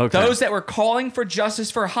 So Okay. those that were calling for justice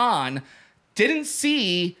for Han didn't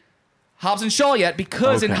see Hobbs and Shaw yet,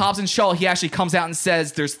 because in Okay. Hobbs and Shaw, he actually comes out and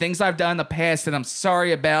says, there's things I've done in the past that I'm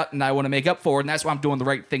sorry about and I want to make up for, and that's why I'm doing the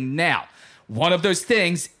right thing now. One of those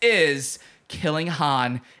things is killing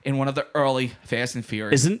Han in one of the early Fast and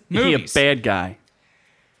Furious Isn't movies. he a bad guy?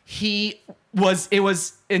 It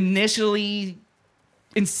was initially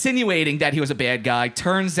insinuating that he was a bad guy.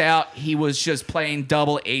 Turns out he was just playing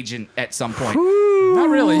double agent at some point. Not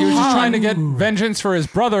really. He was just trying to get vengeance for his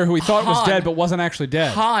brother who he thought was Han- dead but wasn't actually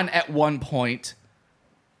dead. Han, at one point,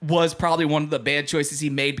 was probably one of the bad choices he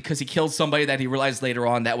made because he killed somebody that he realized later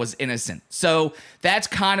on that was innocent. So that's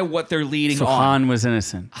kind of what they're leading So on. Han was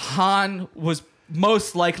innocent. Han was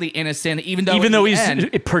most likely innocent, even though He's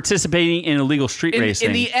participating in illegal street racing.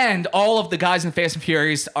 in the end, all of the guys in Fast and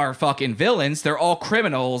Furious are fucking villains. They're all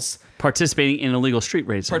criminals participating in illegal street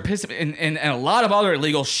racing. participating in a lot of other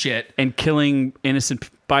illegal shit. And killing innocent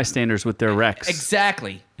bystanders with their wrecks.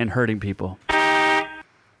 Exactly. And hurting people.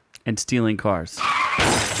 And stealing cars.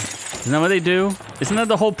 Isn't that what they do? Isn't that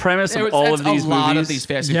the whole premise of all of these a lot movies? of these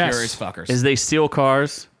Fast and Yes. Furious fuckers. Is they steal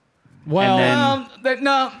cars? Well, And then-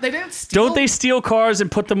 No, they didn't steal. Don't they steal cars and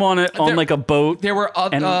put them on There- like a boat? There were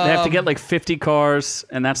and they have to get like 50 cars,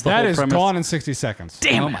 and that's the that whole is premise. gone in 60 seconds.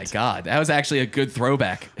 Damn oh it. my god, that was actually a good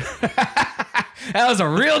throwback. That was a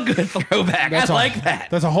real good throwback. I like that.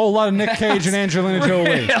 That's a whole lot of Nick Cage and Angelina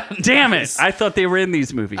Jolie. Damn it! I thought they were in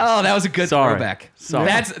these movies. Oh, that was a good Sorry. throwback. Sorry.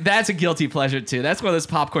 That's a guilty pleasure too. That's one of those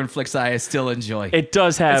popcorn flicks I still enjoy. It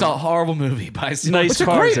does have It's a horrible movie, but I still nice It's a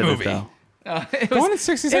cars great in movie. it, though. It Gone in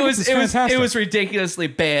 60 seconds is fantastic. it was ridiculously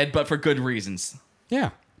bad, but for good reasons. Yeah.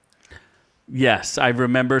 Yes, I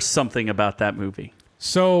remember something about that movie.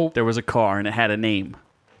 So, There was a car, and it had a name,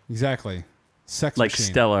 exactly. Sex like machine.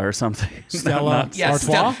 Stella or something. Stella. Yes,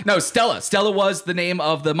 Artois? Stella. Stella was the name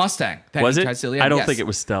of the Mustang. that Was he it? tried stealing. I don't Yes. think it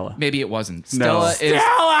was Stella. Maybe it wasn't. No. Stella is.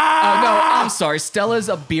 Oh no, I'm sorry. Stella's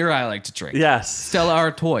a beer I like to drink. Yes. Stella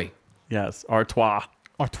Artois. Yes. Artois.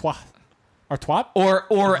 Artois. Artois?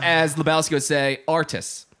 Or as Lebowski would say,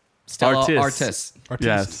 Artis. Stella Artis. Artis. Artiste.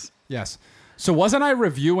 Yes. Yes. So wasn't I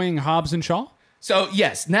reviewing Hobbs and Shaw? So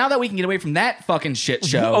yes, now that we can get away from that fucking shit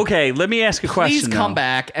show, Okay, let me ask a question. please come though.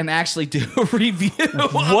 back and actually do a review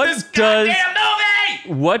of What this does- goddamn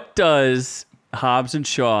movie. What does Hobbs and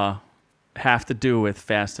Shaw have to do with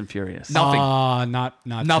Fast and Furious? Nothing. Not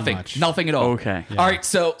Nothing. too much. Nothing at all. Okay. All right.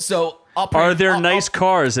 So I'll Are there nice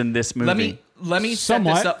cars in this movie? Let me set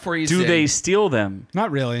Somewhat. this up for you. Do Zig. they steal them? Not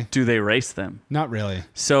really. Do they race them? Not really.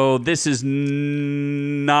 So this is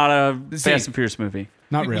not a See, Fast and Furious movie.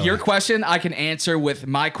 Not really. Your question I can answer with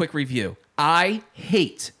my quick review. I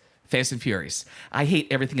hate Fast and Furious. I hate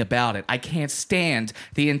everything about it. I can't stand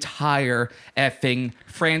the entire effing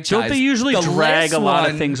franchise. Don't they usually The drag last a lot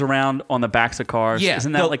of one- things around on the backs of cars? Yeah,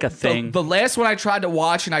 Isn't that like a thing? The last one I tried to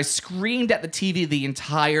watch, and I screamed at the TV the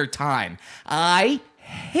entire time. I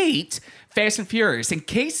hate Fast and Furious. In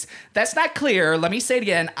case that's not clear, let me say it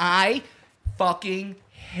again. I fucking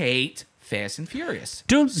hate Fast and Furious.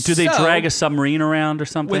 Do they So, drag a submarine around or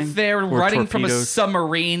something? With their Or running from a torpedoes?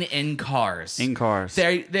 submarine in cars. In cars.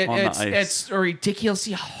 On the ice. It's a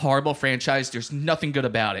ridiculously horrible franchise. There's nothing good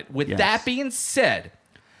about it. With Yes. that being said,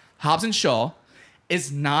 Hobbs and Shaw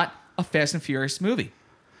is not a Fast and Furious movie.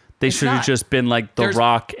 They It's should have not. just been like The There's-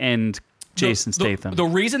 Rock and Jason Statham. The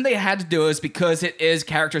reason they had to do it is because it is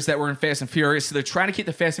characters that were in Fast and Furious, so they're trying to keep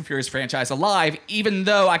the Fast and Furious franchise alive, even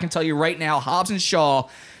though I can tell you right now, Hobbs and Shaw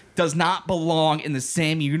does not belong in the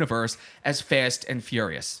same universe as Fast and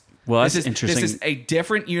Furious. Well, that's This interesting. is a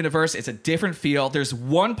different universe. It's a different feel. There's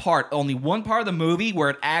only one part of the movie where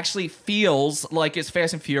it actually feels like it's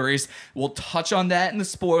Fast and Furious. We'll touch on that in the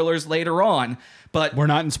spoilers later on. But We're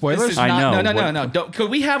not in spoilers? This is I not, know. No. Don't, 'cause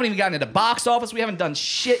we haven't even gotten into box office. We haven't done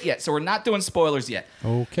shit yet, so we're not doing spoilers yet.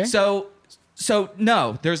 Okay. So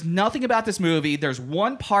no, there's nothing about this movie. There's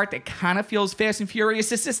one part that kind of feels Fast and Furious,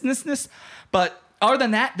 but other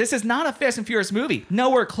than that, this is not a Fast and Furious movie.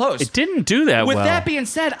 Nowhere close. It didn't do that With well. that being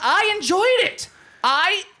said, I enjoyed it.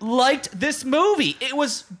 I liked this movie. It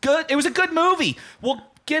was good. It was a good movie. We'll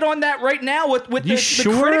get on that right now with You the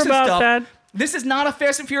sure critics about and stuff. that? This is not a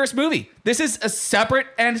Fast and Furious movie. This is a separate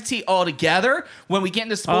entity altogether. When we get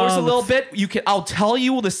into spoilers a little bit, I'll tell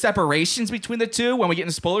you the separations between the two when we get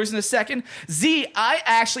into spoilers in a second. Z, I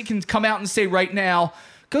actually can come out and say right now,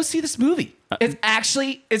 go see this movie. It's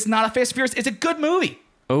not a Fast and Furious. It's a good movie.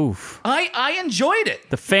 Oof. I enjoyed it.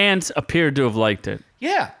 The fans appeared to have liked it,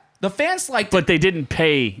 Yeah. The fans liked it. but they didn't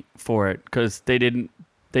pay for it because they didn't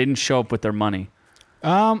show up with their money.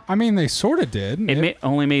 I mean, they sort of did.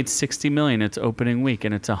 Only made $60 million its opening week,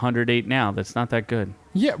 and it's 108 now. That's not that good.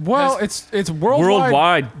 Yeah, well, it's worldwide.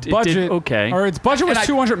 Worldwide, it did budget. okay. Or its budget was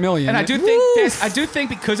 200 million. And I do think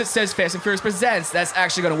because it says Fast and Furious Presents, that's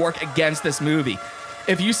actually going to work against this movie.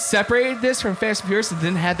 If you separated this from Fast and Furious and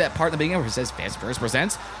didn't have that part in the beginning where it says Fast and Furious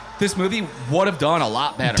Presents, this movie would have done a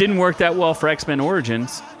lot better. Didn't work that well for X-Men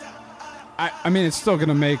Origins. I mean, it's still going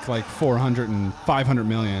to make like 400 and 500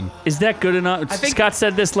 million. Is that good enough? Scott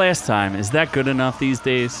said this last time. Is that good enough these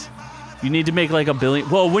days? You need to make like $1 billion.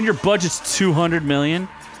 Well, when your budget's 200 million,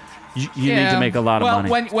 you need to make a lot of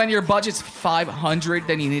money. When your budget's 500,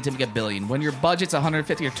 then you need to make $1 billion. When your budget's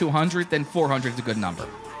 150 or 200, then 400 is a good number.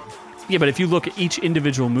 Yeah, but if you look at each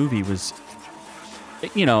individual movie was,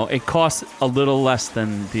 it costs a little less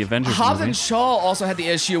than the Avengers Hobbs movie. and Shaw also had the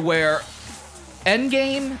issue where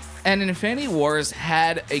Endgame and Infinity Wars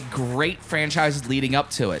had a great franchise leading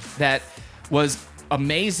up to it that was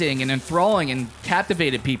amazing and enthralling and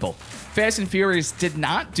captivated people. Fast and Furious did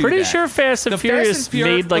not do that. Pretty sure Fast and Furious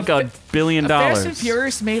made like $1 billion. Fast and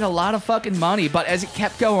Furious made a lot of fucking money, but as it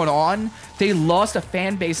kept going on, they lost a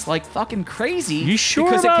fan base like fucking crazy. You sure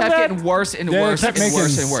because about it kept that? getting worse and Yeah, worse it and kept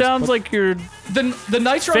worse and worse. Sounds like you're The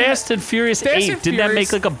Nitro Fast and Furious Fast 8. and Did that make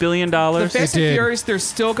Furious- like $1 billion? The Fast and did. Furious, they're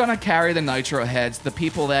still gonna carry the Nitro heads, the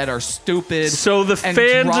people that are stupid. So the and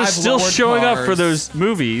fans are drive still lowered showing up for cars those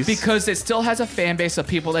movies. because it still has a fan base of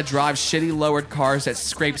people that drive shitty lowered cars that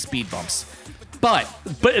scrape speed bumps. But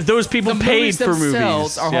those people the paid movies for movies.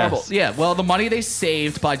 themselves are horrible. Yes. Yeah, well, the money they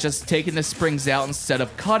saved by just taking the springs out instead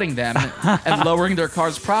of cutting them and lowering their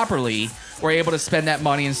cars properly, were able to spend that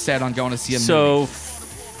money instead on going to see a movie. So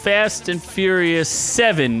Fast and Furious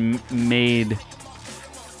 7 made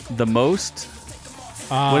the most.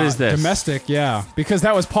 What is this? Domestic, yeah. Because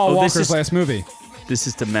that was Paul Oh, this Walker's is- last movie. This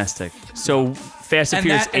is domestic. So Fast and, And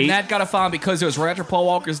Furious that, 8. and that got a fine because it was right after Paul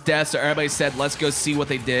Walker's death, so everybody said, let's go see what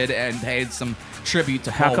they did and paid some tribute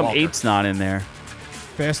to How Paul come Walker. 8's not in there?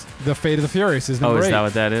 The Fate of the Furious is Oh, number is 8. that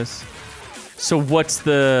what that is? So what's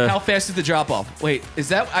the... How fast is the drop-off? Wait, is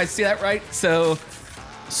that... I see that right? So...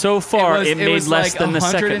 So far, it made was less like than the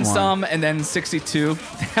 100 second and one. some, and then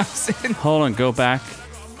 62,000. Hold on, go back.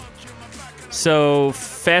 So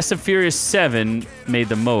Fast and Furious 7 made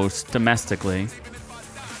the most domestically.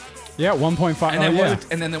 Yeah, 1.5.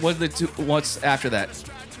 And then, yeah. what are the two, what's after that?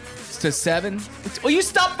 To 7? Will you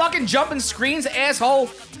stop fucking jumping screens, asshole?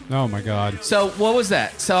 Oh, my God. So, what was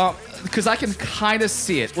that? So, because I can kind of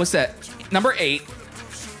see it. What's that? Number 8.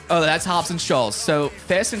 Oh, that's Hobbs and Shaw. So,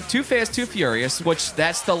 Too Fast, Too Furious, which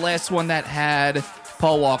that's the last one that had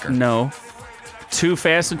Paul Walker. No. Too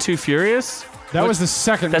Fast and Too Furious? That was the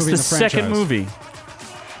second That's movie the in the second franchise. movie.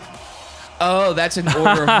 Oh, that's an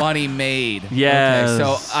order of money made. Yes. Okay,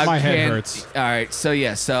 so I My head can't- hurts. All right. So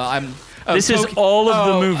yeah. So I'm. Oh, This is all of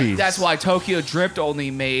the movies. That's why Tokyo Drift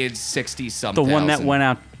only made 60-something. The one that went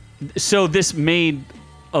out. So this made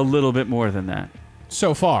a little bit more than that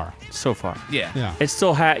So far. so far. Yeah. Yeah. It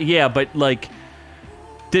still yeah, but like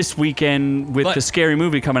this weekend with But- the Scary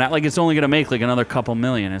Movie coming out, like it's only gonna make like another couple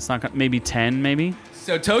million. It's not gonna, maybe 10, maybe.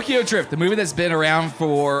 So Tokyo Drift, the movie that's been around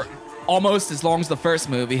for almost as long as the first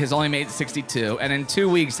movie, has only made 62, and in 2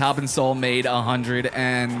 weeks, Hobbs and Soul made 100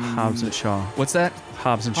 and Hobbs and Shaw. what's that?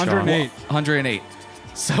 Hobbs and Shaw. 108. 108.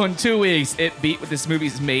 So in 2 weeks, it beat what this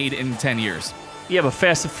movie's made in 10 years. Yeah, but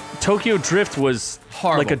Tokyo Drift was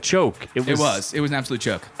Horrible. like a joke. It was an absolute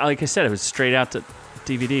joke. like I said, it was straight out to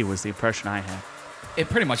DVD. Was the impression I had. It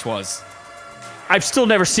pretty much was. I've still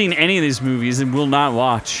never seen any of these movies and will not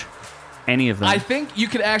watch any of them. I think you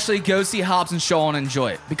could actually go see Hobbs and Shaw and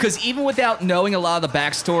enjoy it. Because even without knowing a lot of the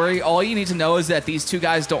backstory, all you need to know is that these two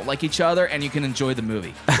guys don't like each other and you can enjoy the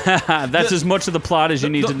movie. That's as much of the plot as you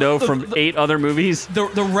need to know from 8 other movies. The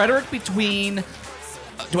rhetoric between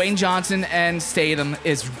Dwayne Johnson and Statham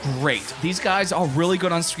is great. These guys are really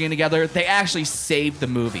good on screen together. They actually saved the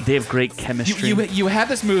movie. They have great chemistry. You have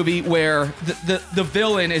this movie where the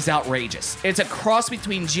villain is outrageous. It's a cross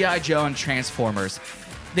between G.I. Joe and Transformers.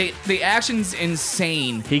 The action's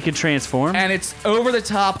insane. He can transform. And it's over the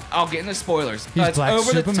top. I'll get into spoilers. He's It's Black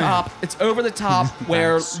over the Superman. top. It's over the top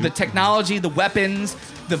where the Superman. technology, the weapons,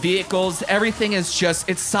 the vehicles, everything is just,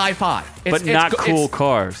 it's sci-fi. but not cool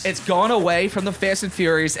cars. It's gone away from the Fast and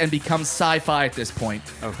Furious and become sci-fi at this point.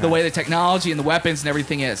 Okay. The way the technology and the weapons and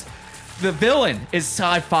everything is. The villain is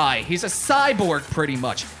sci-fi. He's a cyborg pretty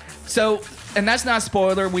much. So, and that's not a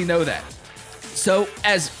spoiler. We know that. So,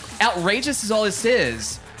 as outrageous as all this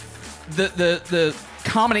is, the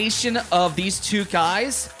combination of these two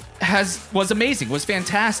guys was amazing, was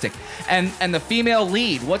fantastic, and the female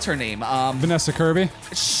lead, what's her name? Vanessa Kirby.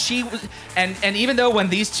 She was, and even though when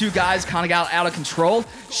these two guys kind of got out of control,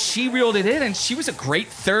 she reeled it in, and she was a great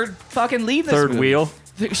third fucking lead. In this Third movie. wheel.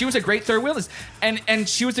 She was a great third wheel, and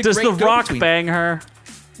she was a Does great. The Rock go-between. bang her?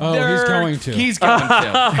 Oh, he's going to. He's going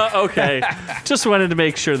to. Okay. Just wanted to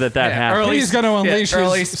make sure that happened. early- He's going to unleash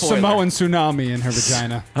early his spoiler. Samoan tsunami in her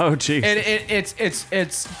vagina. Oh, jeez.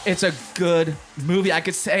 It's a good movie. I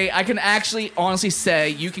can actually honestly say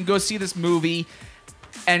you can go see this movie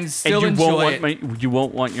and still And enjoy it, you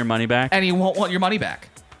won't want your money back? and you won't want your money back.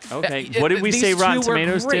 Okay. Uh, What did we these say two Rotten were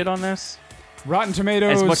Tomatoes great. did on this? Rotten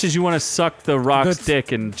Tomatoes. As much as you want to suck the Rock's The-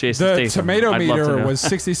 dick and Jason the Statham, tomato I'd love to meter know. was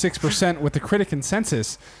 66% with the critic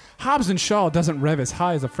consensus. Hobbs and Shaw doesn't rev as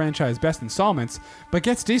high as the franchise best installments, but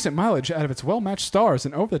gets decent mileage out of its well-matched stars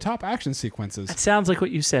and over-the-top action sequences. That sounds like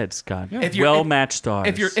what you said, Scott. If you're- Well-matched stars.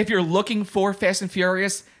 If you're looking for Fast and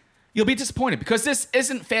Furious, you'll be disappointed because this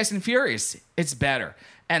isn't Fast and Furious. It's better.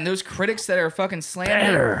 And those critics that are fucking slamming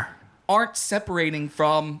Better. aren't separating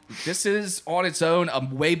from this is on its own a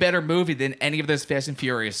way better movie than any of those Fast and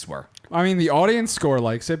Furious were. I mean, the audience score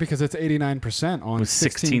likes it because it's 89% on With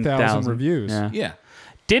 16,000 reviews. Yeah. Yeah.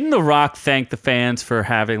 Didn't The Rock thank the fans for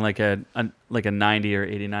having like a 90 or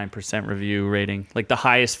 89% review rating? Like the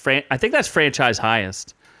highest I think that's franchise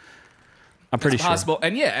highest. I'm pretty It's sure. possible.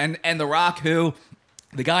 And yeah, and The Rock, who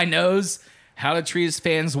the guy knows how to treat his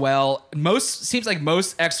fans well. Seems like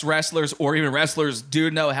most ex-wrestlers or even wrestlers do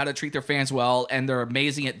know how to treat their fans well, and they're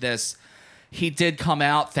amazing at this. He did come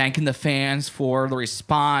out thanking the fans for the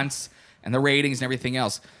response and the ratings and everything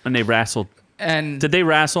else. And they wrestled. And Did they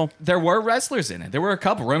wrestle? there were wrestlers in it. There were a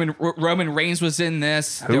couple. Roman Reigns was in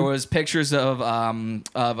this. There was pictures of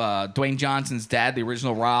Dwayne Johnson's dad, the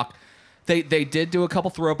original Rock. They did do a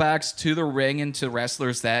couple throwbacks to the ring and to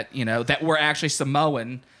wrestlers that that were actually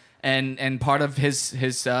Samoan and part of his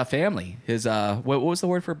family. His what was the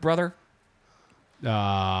word for brother?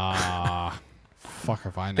 Fuck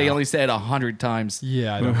if I know. They only said 100 times.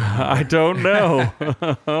 Yeah, I don't know. I don't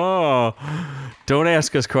know. Oh, don't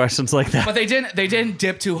ask us questions like that. But they didn't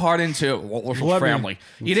dip too hard into this is family.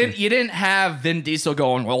 You didn't have Vin Diesel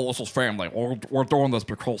going, well, this is family. We're doing this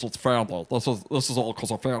because it's family. This is all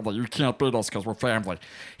because of family. You can't beat us because we're family.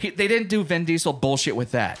 They didn't do Vin Diesel bullshit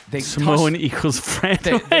with that. Samoan equals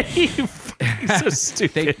friendly. He's so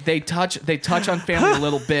stupid. They touch on family a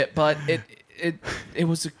little bit, but it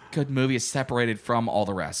was a good movie. It's separated from all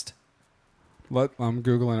the rest. I'm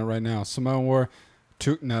Googling it right now. Samoan War.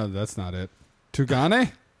 No, that's not it.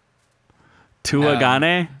 Tugane?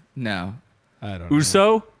 Tuagane? No. I don't know.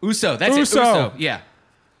 Uso? Uso. That's Uso. it. Uso. Yeah.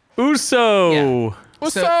 Uso. Yeah.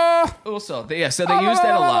 Uso. Yeah. So they used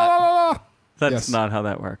that a lot. That's Yes. not how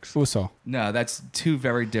that works. Uso. No, that's two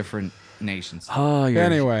very different. nations. Oh, you're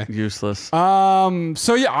Anyway. useless.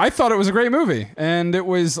 So yeah, I thought it was a great movie, and it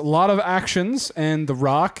was a lot of actions, and The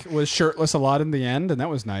Rock was shirtless a lot in the end, and that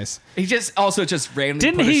was nice. He just randomly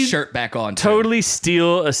Didn't put he his shirt back on. too. Totally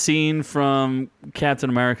steal a scene from Captain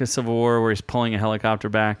America: Civil War where he's pulling a helicopter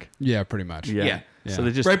back. Yeah, pretty much. Yeah. So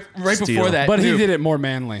they just right steal. before that. But he Noob- did it more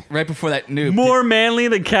manly. Right before that, Noob. More manly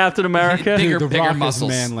than Captain America. Bigger, The bigger Rock is muscles.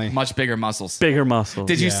 manly. Much bigger muscles. Bigger muscles.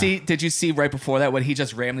 Did you Yeah. see right before that when he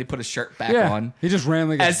just randomly put his shirt back Yeah, on? he just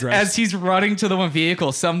randomly gets As dressed. he's running to the one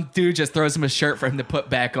vehicle, some dude just throws him a shirt for him to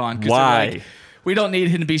put back on. 'Cause they're Why? like, we don't need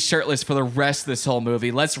him to be shirtless for the rest of this whole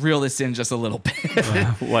movie. Let's reel this in just a little bit.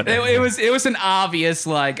 Whatever. it was an obvious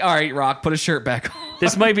like, all right, Rock, put a shirt back on.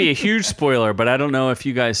 This might be a huge spoiler, but I don't know if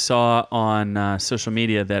you guys saw on social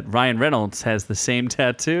media that Ryan Reynolds has the same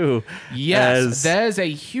tattoo. Yes, as- that is a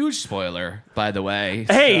huge spoiler, by the way.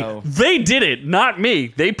 Hey, So- they did it, not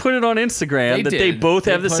me. They put it on Instagram They that they did. both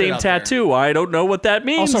They have the put it same out there. tattoo. I don't know what that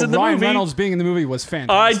means Also, in the Ryan movie. Reynolds being in the movie was I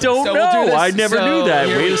fantastic. don't So we'll do know. this. I never So knew that.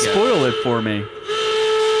 here Way we to go. spoil it for me.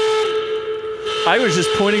 I was just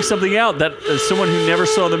pointing something out that someone who never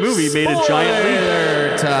saw the movie made a giant leap.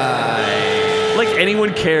 Spoiler time. Like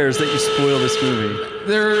anyone cares that you spoil this movie.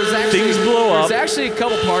 There's actually Things blow up. There's actually a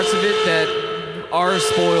couple parts of it that are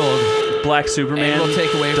spoiled. Black Superman And we'll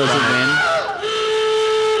take away doesn't from win.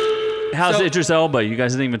 How's So- Idris Elba? You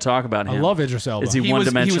guys didn't even talk about him. I love Idris Elba. Is he He was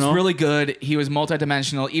one-dimensional? really good. He was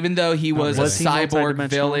multidimensional. Even though he was really? a Was he cyborg multidimensional?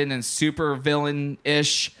 villain and super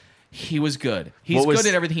villain-ish, he was good. He's What was- good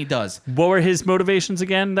at everything he does. What were his motivations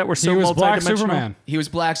again that were so He was Black multidimensional? Superman. He was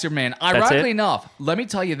Black Superman. it? Ironically enough, let me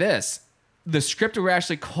tell you this. The scripter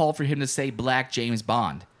actually called for him to say Black James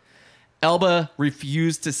Bond. Elba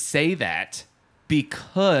refused to say that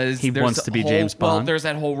because He there's wants a to be whole- James Well, Bond. there's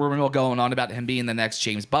that whole rumor mill going on about him being the next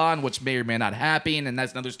James Bond, which may or may not happen, and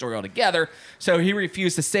that's another story altogether. So he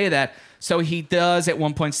refused to say that. So he does at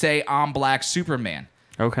one point say, "I'm Black Superman."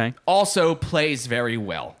 Okay. Also plays very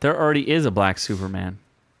well. There already is a Black Superman.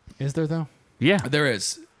 Is there though? Yeah. There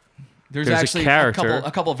is. There's There's a actually character.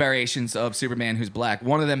 a couple variations of Superman who's black.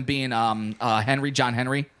 One of them being John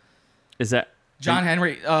Henry. Is that... John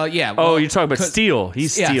Henry, yeah. Oh, you're talking about 'cause- Steel.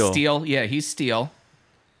 He's yeah, Steel. Steel. Yeah, he's Steel.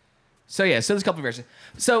 So yeah, so there's a couple of versions.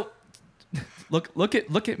 So look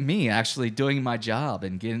at me actually doing my job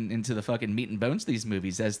and getting into the fucking meat and bones of these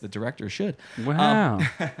movies as the director should. Wow.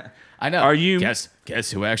 I know. Are you- guess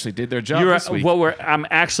who actually did their job You're, this week? I'm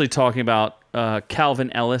actually talking about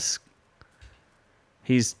Calvin Ellis.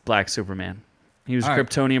 He's Black Superman. He was All right.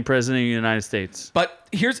 Kryptonian president of the United States. But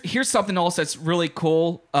here's something else that's really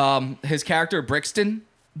cool. His character Brixton,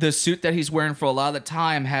 the suit that he's wearing for a lot of the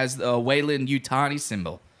time has the Wayland Yutani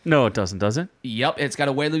symbol. No, it doesn't, does it? Yep, it's got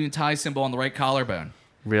a Wayland Yutani symbol on the right collarbone.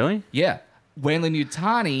 Really? Yeah, Wayland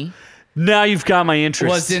Yutani Now you've got my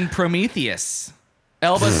interest. was in Prometheus.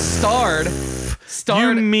 Elba starred.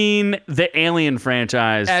 You mean the Alien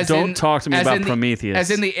franchise. as Don't in- talk to me as about in the- Prometheus. As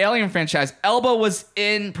in the Alien franchise, Elba was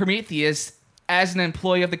in Prometheus as an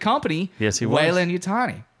employee of the company. Yes, he was. Wayland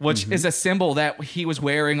Yutani, which is a symbol that he was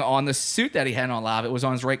wearing on the suit that he had on live. It was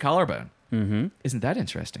on his right collarbone. Mm-hmm. Isn't that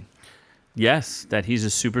interesting? Yes, that he's a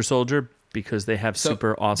super soldier because they have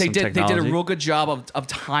super awesome They did technology. a real good job of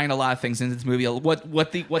tying a lot of things into this movie. What How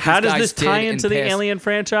these does guys this tie did in into the past- Alien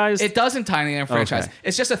franchise? It doesn't tie into the Alien franchise. Okay.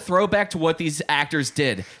 It's just a throwback to what these actors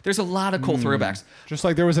did. There's a lot of cool throwbacks. Just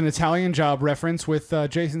like there was an Italian Job reference with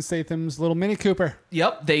Jason Statham's little Mini Cooper.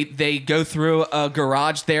 Yep, they go through a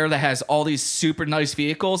garage there that has all these super nice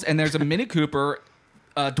vehicles, and there's a Mini Cooper.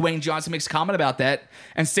 Dwayne Johnson makes a comment about that,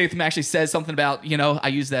 and Statham actually says something about, I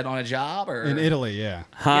use that on a job or In Italy, yeah.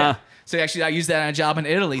 Yeah. So actually, I used that on a job in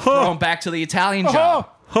Italy. Throw him back to the Italian job.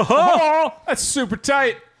 Oh, that's super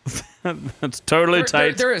tight. That's totally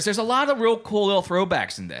tight. There's a lot of real cool little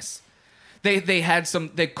throwbacks in this. They had some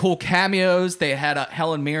cool cameos. They had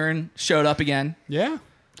Helen Mirren showed up again, Yeah.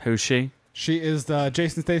 Who's she? She is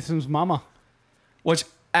Jason Statham's mama. which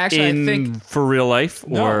actually I think In for real life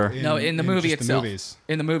or in the movie just itself. The movies.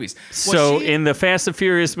 In the movies. so Was she- in the Fast and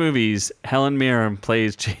Furious movies, Helen Mirren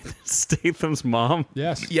plays Jason Statham's mom.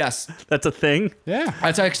 Yes. yes, That's a thing. Yeah.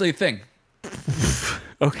 that's actually a thing.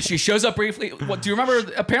 Okay. She shows up briefly. What do you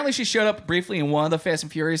remember? Apparently, she showed up briefly in one of the Fast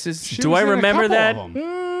and Furiouses. She Do was I in a remember couple that? of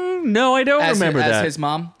 'em. No, I don't remember as that. his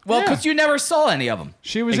mom. Well, Yeah. because you never saw any of them.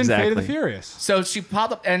 She was in Fate of Exactly. the Furious. So she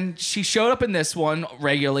popped up and she showed up in this one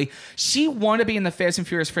regularly. She wanted to be in the Fast and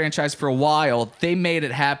Furious franchise for a while. They made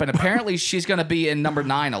it happen. Apparently, she's going to be in number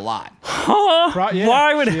 9 a lot. Yeah,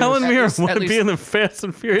 Why would she is. Helen At Mirren least- want at to be least- in the Fast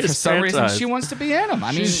and Furious For some reason, franchise? she wants to be in them.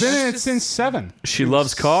 I mean, She's been in that's it just- since 7. She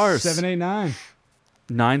loves cars. 7, 8, 9.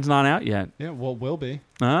 9's not out yet. Yeah, well, will be.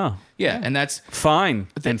 Oh. Yeah, and that's Fine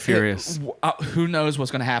and furious. Who knows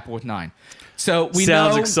what's going to happen with 9? So we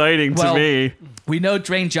Sounds know, exciting to me. We know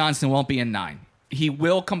Dwayne Johnson won't be in 9. He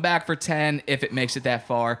will come back for 10 if it makes it that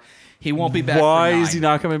far. He won't be back for 9. Why is he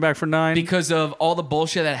not coming back for 9? Because of all the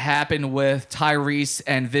bullshit that happened with Tyrese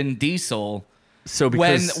and Vin Diesel. So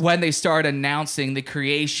because when they started announcing the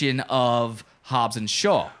creation of Hobbs and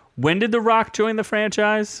Shaw. When did The Rock join the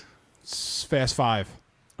franchise? Fast 5.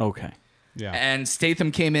 Okay. Yeah. And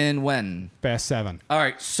Statham came in when? Fast 7. All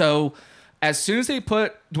right, so as soon as they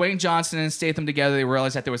put Dwayne Johnson and Statham together, they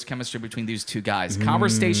realized that there was chemistry between these two guys.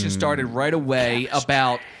 Conversation started right away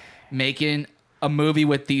about making a movie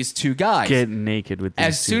with these two guys. Get naked with these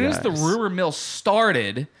As soon guys. as the rumor mill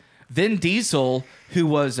started, Vin Diesel, who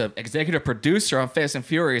was an executive producer on Fast and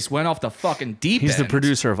Furious, went off the fucking deep end. He's the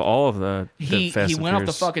producer of all of the Fast He and went off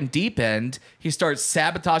the Furious. fucking deep end. He started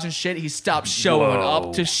sabotaging shit. He stopped showing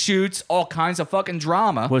up to shoots, all kinds of fucking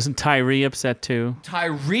drama. Wasn't Tyree upset too?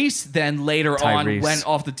 Tyrese then later on Tyrese. went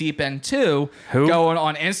off the deep end too, Who? going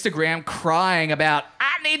on Instagram crying about,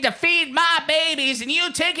 I need to feed my babies and you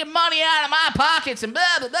taking money out of my pockets and blah,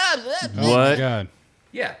 blah, blah, blah, blah. Oh my What? God.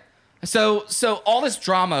 Yeah. So all this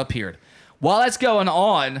drama appeared. While that's going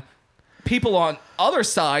on, people on other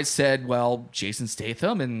sides said, well, Jason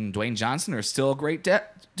Statham and Dwayne Johnson are still a great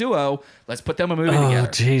duo. Let's put them a movie Oh, together.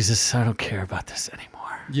 Jesus. I don't care about this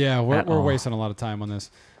anymore. Yeah, we're At all. wasting a lot of time on this.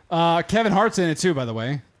 Kevin Hart's in it too, by the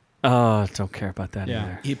way. Oh, don't care about that Yeah.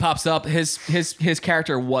 either. He pops up. His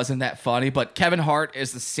character wasn't that funny, but Kevin Hart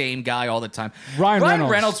is the same guy all the time. Ryan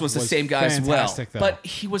Reynolds was the was same guy as well, fantastic, though. but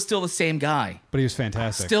he was still the same guy. But he was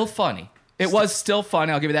fantastic. Still funny. It was still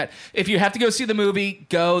funny. I'll give you that. If you have to go see the movie,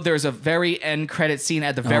 go. There's a very end credit scene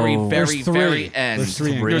at the very, Oh. very, There's three. very end. There's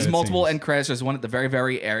three end There's credit multiple scenes. end credits. There's one at the very,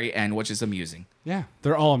 very end, which is amusing. Yeah,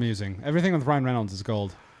 they're all amusing. Everything with Ryan Reynolds is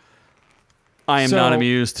gold. I am So, not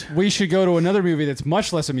amused. We should go to another movie that's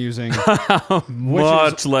much less amusing.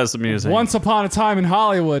 Much less amusing. Once Upon a Time in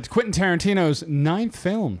Hollywood, Quentin Tarantino's 9th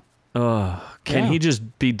film. Can Yeah. he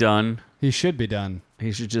just be done? He should be done.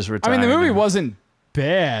 He should just I retire. mean, the movie now. wasn't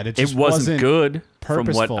bad. It It just wasn't good from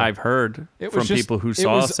purposeful. what I've heard It from was just, people who it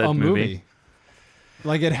saw was said a movie.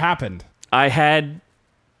 Like it happened. I had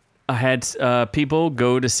people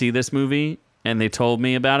go to see this movie, and they told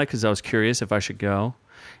me about it because I was curious if I should go,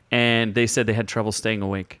 and they said they had trouble staying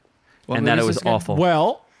awake, and that movie it is was this again? awful.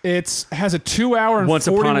 Well, it has a 2 hour and Once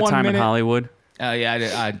 41 upon a time minute, in Hollywood.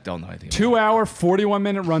 Yeah, I don't know anything. 2 hour, 41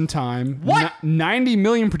 minute runtime. What? 90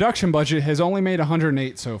 million production budget, has only made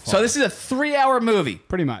 108 so far. So this is a 3-hour movie.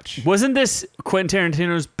 pretty much. Wasn't this Quentin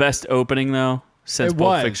Tarantino's best opening though since It Pulp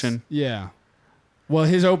was. Fiction? Yeah. Well,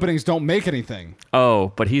 his openings don't make anything.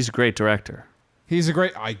 Oh, but he's a great director. He's a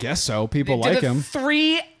great, I guess so. People They like did a him.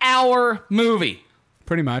 3-hour movie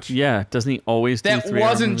Pretty much. Yeah, doesn't he always do that 3 hour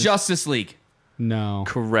wasn't movies? Justice League. No.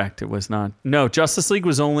 Correct, it was not. No, Justice League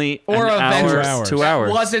was only Or an Avengers. hour, 2 That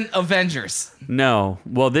hours. wasn't Avengers. No.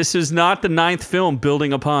 Well, this is not the 9th film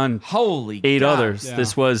building upon Holy 8 God. others. Yeah.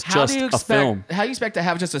 This was How just do you a expect? film. How do you expect to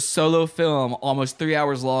have just a solo film, almost 3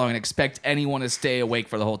 hours long, and expect anyone to stay awake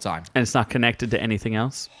for the whole time? And it's not connected to anything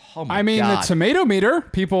else. Oh my I mean, God. the tomato meter,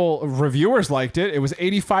 reviewers liked it. It was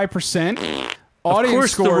 85%. Of Audience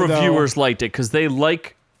course score, the reviewers liked it because they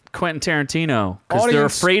like Quentin Tarantino because they're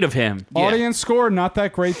Audience- afraid of him. though. Audience score, not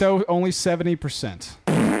that great, though. Only 70%.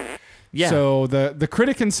 Yeah. So the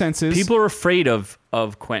critic consensus. People are afraid of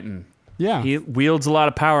Quentin. Yeah. He wields a lot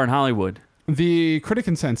of power in Hollywood. The critic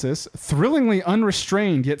consensus, thrillingly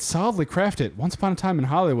unrestrained yet solidly crafted, Once Upon a Time in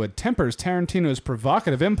Hollywood tempers Tarantino's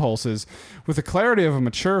provocative impulses with the clarity of a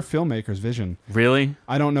mature filmmaker's vision. Really?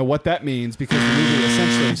 I don't know what that means because the movie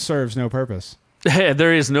essentially serves no purpose.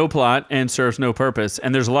 There is no plot and serves no purpose,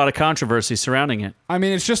 and there's a lot of controversy surrounding it. I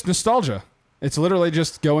mean, it's just nostalgia. It's literally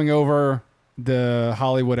just going over the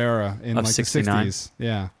Hollywood era in Of like 69. the 60s.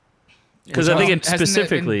 Yeah. Because I think it Hasn't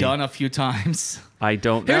specifically... been done a few times. I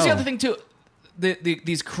don't know. Here's the other thing too.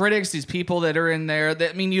 These critics, these people that are in there,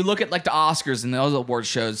 I mean, you look at like the Oscars and those award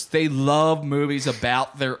shows, they love movies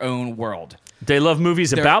about their own world. They love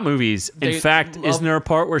movies about movies. they In fact, love- isn't there a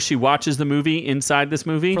part where she watches the movie inside this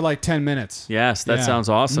movie? For like 10 minutes. Yes, that Yeah. sounds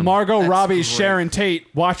awesome. Margot That's Robbie's great. Sharon Tate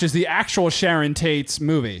watches the actual Sharon Tate's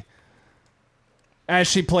movie as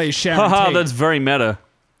she plays Sharon Haha, Tate. that's very meta.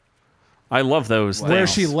 I love those where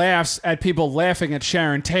things. she laughs at people laughing at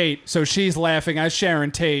Sharon Tate, so she's laughing as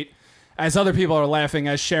Sharon Tate, as other people are laughing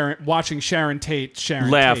as watching Sharon Tate.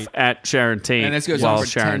 laugh Tate. at Sharon Tate And this goes while on for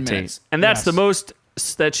Sharon 10 Tate. minutes. And that's Yes. the most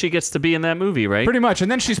that she gets to be in that movie, right? Pretty much, and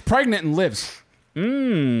then she's pregnant and lives.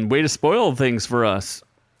 Way to spoil things for us.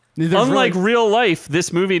 Unlike real life,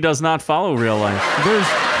 this movie does not follow real life.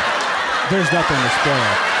 There's nothing to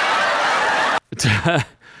spoil.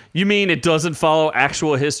 You mean it doesn't follow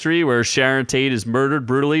actual history where Sharon Tate is murdered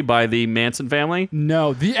brutally by the Manson family?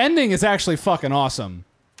 No, the ending is actually fucking awesome.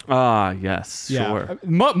 Ah, yes, Yeah. sure.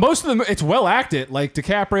 Most of them, it's well acted. Like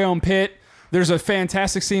DiCaprio and Pitt. There's a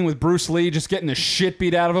fantastic scene with Bruce Lee just getting the shit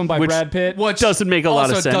beat out of him by Brad Pitt. Which doesn't make a lot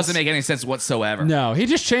of sense. Also doesn't make any sense whatsoever. No, he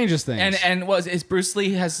just changes things. And is Bruce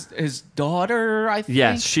Lee has his daughter, I think?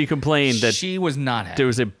 Yes, she complained that she was not happy. there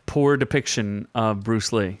was a poor depiction of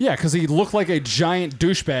Bruce Lee. Yeah, because he looked like a giant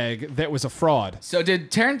douchebag that was a fraud. So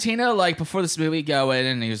did Tarantino, like, before this movie go in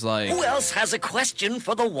and he was like... Who else has a question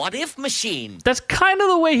for the what-if machine? That's kind of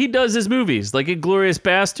the way he does his movies. Like Inglourious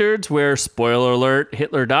Bastards, where, spoiler alert,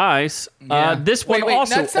 Hitler dies. This one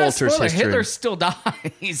also that's not a alters spoiler. history. Hitler still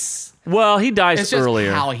dies. Well, he dies It's just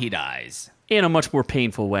earlier. how he dies. In a much more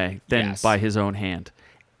painful way than Yes. by his own hand.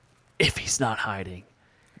 If he's not hiding.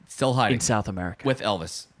 Still hiding. In South America. With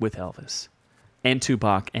Elvis. With Elvis. And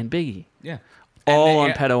Tupac and Biggie. Yeah. All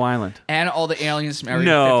on Pedo Island. And all the aliens from Area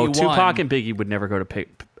No, 51. Tupac and Biggie would never go to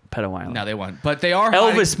Pedo Island. No, they won't. But they are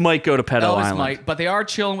Elvis might go to Pedo Elvis Island. might, but they are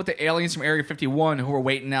chilling with the aliens from Area 51 who are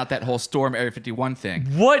waiting out that whole storm Area 51 thing.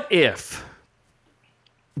 What if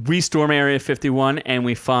we storm Area 51 and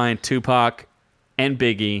we find Tupac and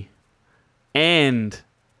Biggie and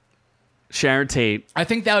Sharon Tate? I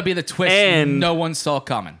think that would be the twist And no one saw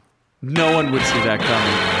coming. No one would see that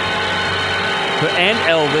coming. And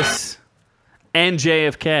Elvis and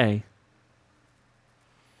JFK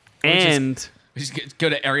and We just go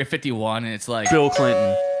to Area 51 and it's like Bill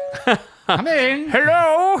Clinton. Come in.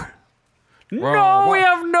 Hello.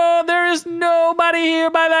 There is nobody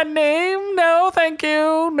here by that name. No, thank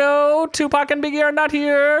you. No, Tupac and Biggie are not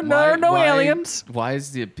here. No, no aliens. Why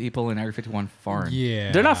is the people in Area 51 foreign?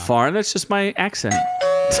 Yeah. They're not foreign. That's just my accent.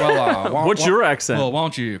 Well, What's your accent? Well, why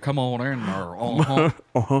don't you come on in? Or,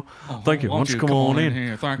 Thank you. Why don't you come on in?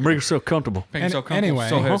 Here? Thank you. Make yourself comfortable. Make yourself comfortable. Anyway.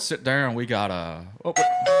 So here, sit down. We got a.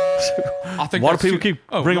 I think Why do that's people keep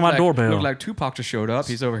ringing my doorbell? Look like Tupac just showed up.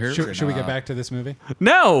 He's over here. Should we get back to this movie?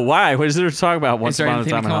 No, why? What is there to talk about once there upon a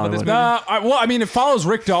anything time to in come up with this Hollywood? movie? Well, I mean, it follows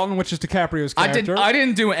Rick Dalton, which is DiCaprio's character. I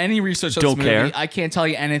didn't do any research on Don't this movie. care. I can't tell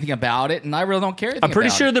you anything about it, and I really don't care. I'm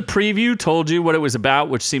pretty sure the preview told you what it was about,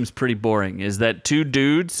 which seems pretty boring. Is that two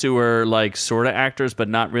dudes who are like sort of actors, but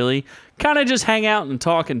not really, kind of just hang out and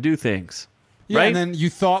talk and do things. Yeah, right? and then you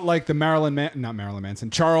thought like the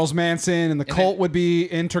Charles Manson and the cult would be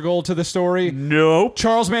integral to the story. Nope.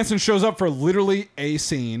 Charles Manson shows up for literally a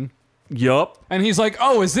scene. Yup. And he's like,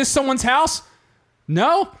 oh, is this someone's house?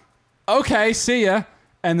 No? Okay, see ya.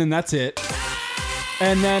 And then that's it.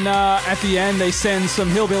 And then at the end, they send some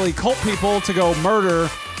hillbilly cult people to go murder,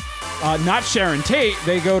 not Sharon Tate,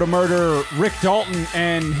 they go to murder Rick Dalton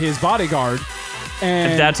and his bodyguard.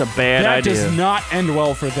 And that's a bad idea. That does not end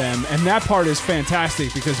well for them. And that part is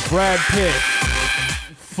fantastic because Brad Pitt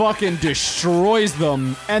fucking destroys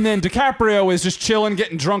them. And then DiCaprio is just chilling,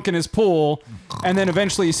 getting drunk in his pool. And then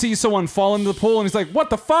eventually he sees someone fall into the pool and he's like, what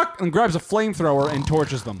the fuck? And grabs a flamethrower and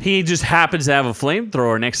torches them. He just happens to have a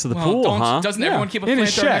flamethrower next to the pool, huh? Doesn't everyone keep a in his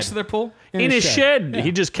flamethrower shed. next to their pool? In his shed. Yeah.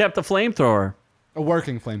 He just kept the flamethrower. A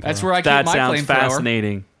working flamethrower. That's where I keep That my sounds flamethrower.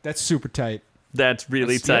 fascinating. That's super tight. That's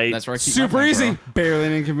really Yep, tight. that's where I keep Super my easy. flamethrower. Barely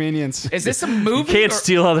an inconvenience. Is this a You movie? can't or-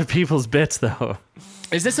 steal other people's bits, though.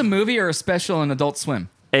 Is this a movie or a special on Adult Swim?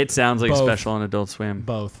 It sounds like Both. a special on Adult Swim.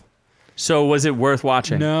 Both. So was it worth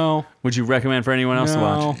watching? No. Would you recommend for anyone else to No.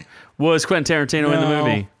 watch? Was Quentin Tarantino in the No.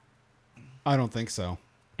 movie? I don't think so.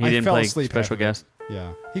 He I didn't fell play asleep special half of it. guest?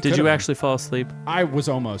 Yeah. Did you actually fall asleep? I was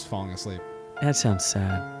almost falling asleep. That sounds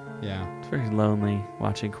sad. Yeah. It's very lonely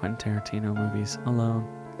watching Quentin Tarantino movies alone.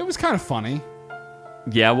 It was kind of funny.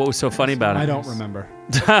 Yeah, what was so funny about it? I don't remember.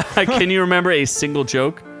 Can you remember a single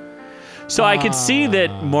joke? So I could see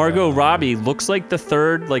that Margot Robbie looks like the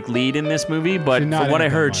third lead in this movie, but She's not from what in I it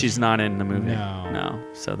that heard, much. she's not in the movie. No.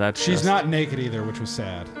 So that's She's just, not naked either, which was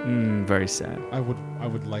sad. very sad. I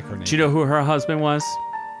would like her naked. Do you know who her husband was?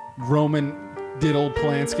 Roman Diddle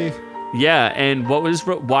Polanski. Yeah, and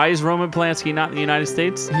why is Roman Polanski not in the United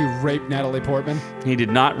States? He raped Natalie Portman. He did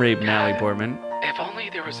not rape Natalie Portman. If only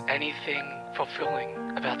there was anything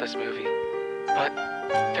fulfilling about this movie, but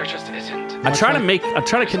there just isn't. I'm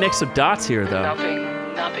trying to connect some dots here, though.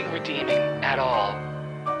 Nothing redeeming at all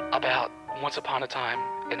about Once Upon a Time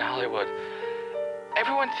in Hollywood.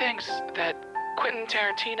 Everyone thinks that Quentin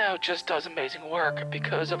Tarantino just does amazing work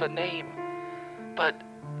because of a name, but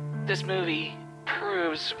this movie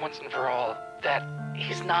proves once and for all that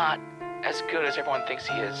he's not as good as everyone thinks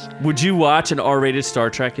he is. Would you watch an R-rated Star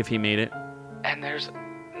Trek if he made it? And there's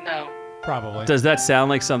no Probably. Does that sound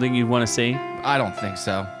like something you'd want to see? I don't think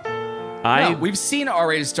so. I No, we've seen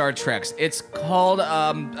R-rated Star Treks. It's called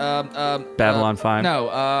Babylon 5.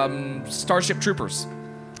 No, Starship Troopers.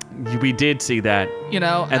 We did see that. You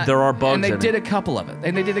know, And there are bugs and they in did it. a couple of it.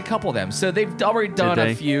 And they did a couple of them. So they've already done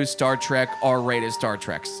they? a few Star Trek R-rated Star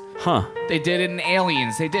Treks. Huh. They did it in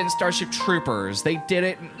Aliens. They did it in Starship Troopers. They did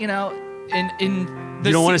it, you know, in the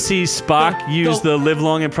You don't want to see Spock use the live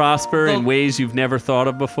long and prosper in ways you've never thought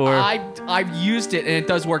of before? I've used it, and it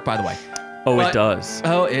does work, by the way. Oh, But- it does.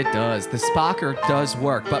 Oh, it does. The Spocker does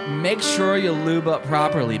work, but make sure you lube up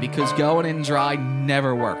properly because going in dry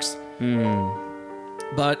never works.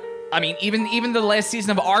 But I mean, even the last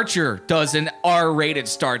season of Archer does an R-rated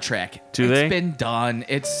Star Trek. Do they? It's been done.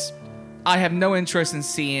 I have no interest in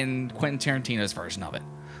seeing Quentin Tarantino's version of it.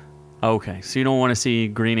 Okay, so you don't want to see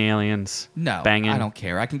green aliens No, banging? I don't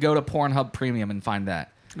care. I can go to Pornhub Premium and find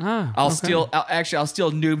that. I'll steal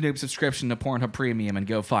Noob-Noob subscription to Pornhub Premium and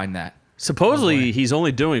go find that. Supposedly, he's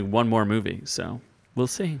only doing one more movie, so we'll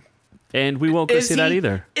see. And we won't go see that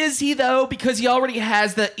either. Is he, though? Because he already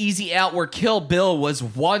has the easy out where Kill Bill was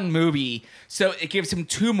one movie, so it gives him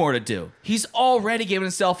 2 more to do. He's already given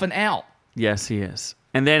himself an out. Yes, he is.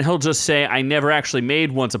 And then he'll just say, I never actually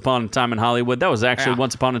made Once Upon a Time in Hollywood. That was actually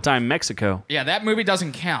Once Upon a Time in Mexico. Yeah, that movie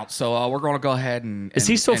doesn't count, so we're going to go ahead and... Is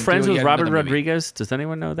he still friends do with yet Robert another movie. Rodriguez? Does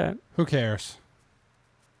anyone know that? Who cares?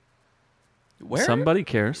 Where? Somebody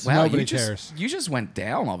cares. Wow, Nobody you just, cares. You just went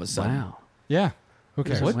down all of a sudden. Wow. Yeah. Who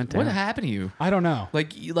cares? What? What happened to you? I don't know.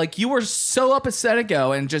 Like you were so up a set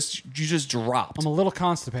ago and you just dropped. I'm a little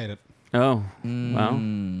constipated. Oh,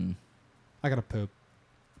 well, I gotta poop.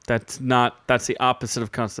 that's the opposite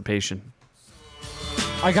of constipation.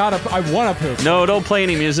 I wanna poop. No, don't play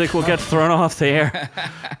any music. We'll get thrown off the air.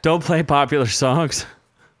 Don't play popular songs.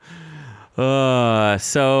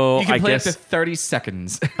 So You can I play guess up to 30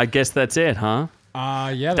 seconds. I guess that's it, huh?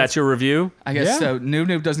 Yeah. That's your review? I guess Yeah. so.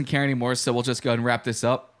 Noob-Noob doesn't care anymore, so we'll just go ahead and wrap this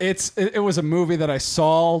up. It was a movie that I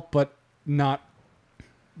saw, but not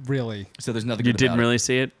really. So there's nothing You good didn't about really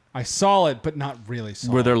see it? I saw it, but not really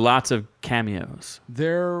saw Were it. there lots of cameos?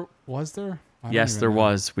 There was there? I don't Yes, even there know.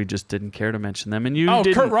 was. We just didn't care to mention them. And you Oh,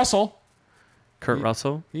 didn't. Kurt Russell. Kurt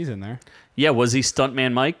Russell? He's in there. Yeah, was he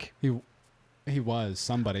Stuntman Mike? He was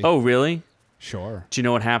somebody. Oh, really? Sure. Do you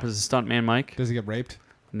know what happens to Stuntman Mike? Does he get raped?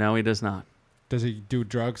 No, he does not. Does he do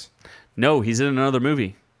drugs? No, he's in another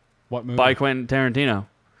movie What movie? by Quentin Tarantino.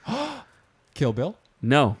 Kill Bill?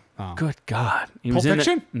 No. Oh. Good God. He Pulp was in it-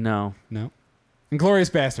 Fiction? No. No.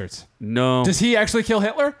 Inglourious Bastards. No. Does he actually kill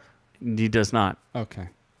Hitler? He does not. Okay.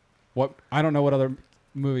 What? I don't know what other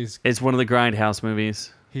movies It's one of the Grindhouse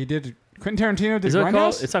movies. he did. Quentin Tarantino did Is it called?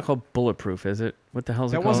 Grindhouse? It's not called Bulletproof, is it? What the hell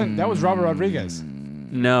is it That called? wasn't. That was Robert Rodriguez.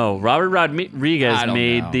 No, Robert Rodriguez I don't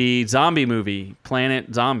made know. the zombie movie,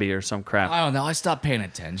 Planet Zombie or some crap. I don't know. I stopped paying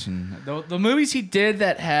attention. The movies he did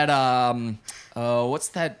that had what's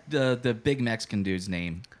that the big Mexican dude's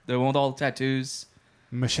name? The one with all the tattoos.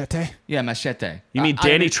 Machete. Yeah, Machete. You mean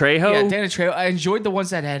Danny Trejo? Yeah, Danny Trejo. I enjoyed the ones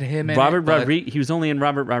that had him in Robert it. but- Rodriguez. He was only in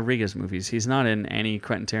Robert Rodriguez movies. He's not in any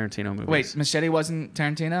Quentin Tarantino movies. Wait, Machete wasn't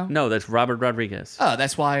Tarantino? No, that's Robert Rodriguez. Oh,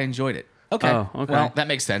 that's why I enjoyed it. Okay. Oh, okay. Well, that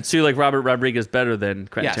makes sense. So you like Robert Rodriguez better than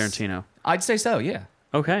Quentin Yes. Tarantino? I'd say so, yeah.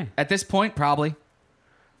 Okay. At this point, probably.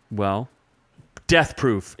 Well, Death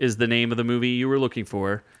Proof is the name of the movie you were looking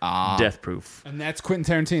for. Death Proof. And that's Quentin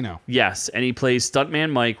Tarantino. Yes, and he plays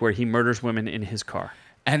Stuntman Mike where he murders women in his car.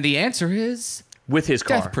 And the answer is With his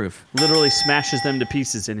car. Death Proof. Literally smashes them to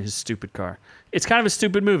pieces in his stupid car. It's kind of a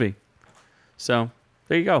stupid movie. So,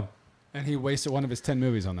 there you go. And he wasted one of his 10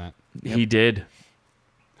 movies on that. He did.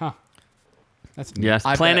 Huh. That's neat. Yes,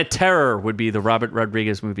 I Planet bet- Terror would be the Robert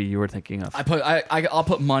Rodriguez movie you were thinking of. I'll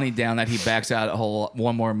put money down that he backs out a whole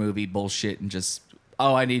one more movie bullshit and just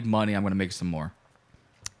I need money, I'm gonna make some more.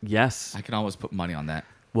 Yes. I can always put money on that.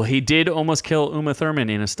 Well, he did almost kill Uma Thurman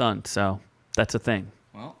in a stunt, so that's a thing.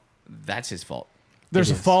 Well, that's his fault. There's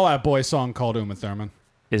a Fallout Boy song called Uma Thurman.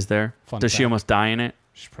 Is there? Fun Does she fact. almost die in it?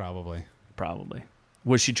 Probably. Probably.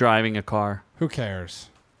 Was she driving a car? Who cares?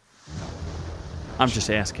 I'm just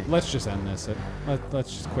asking. Let's just end this.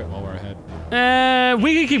 Let's just quit while we're ahead.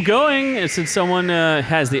 We can keep going since someone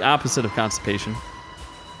has the opposite of constipation.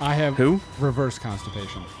 I have Who? reverse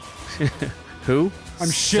constipation. Who? I'm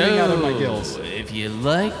shitting out of my gills. If you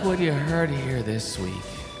like what you heard here this week,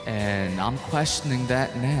 and I'm questioning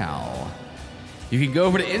that now, you can go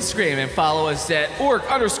over to Instagram and follow us at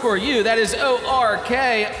ork_u. That is ORK_u.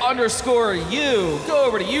 Go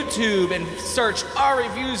over to YouTube and search Our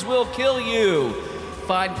Reviews Will Kill You.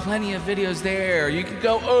 Find plenty of videos there. You can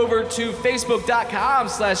go over to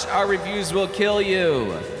facebook.com/Our Reviews Will Kill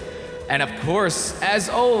You. And of course, as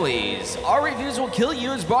always, our reviews will kill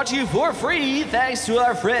you is brought to you for free thanks to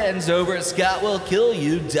our friends over at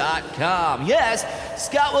ScottWillKillYou.com. Yes,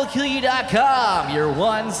 ScottWillKillYou.com, your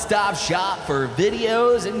one-stop shop for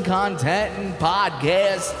videos and content and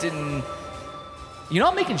podcasts and... You know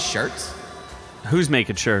I'm making shirts? Who's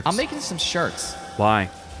making shirts? I'm making some shirts. Why?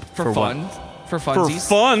 For fun. What? For For funsies.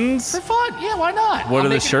 funds? For fun, yeah, why not? What I'm are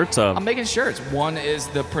the making- shirts of? I'm making shirts. One is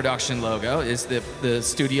the production logo, is the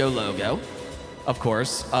studio logo, of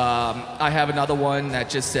course. I have another one that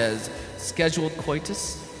just says scheduled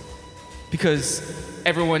coitus, because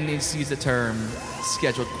everyone needs to use the term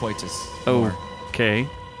scheduled coitus. more. Okay.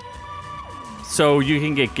 So you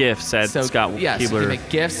can get gifts at Scott yes, you Keebler. can make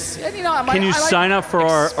gifts. And, you know, I Can you like sign up for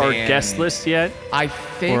our guest expanding. list yet? I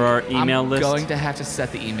think Or our email I'm list? going to have to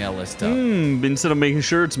set the email list up. Instead of making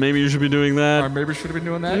shirts, maybe you should be doing that. Or maybe should have been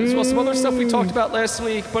doing that as well. Some other stuff we talked about last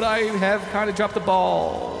week, but I have kind of dropped the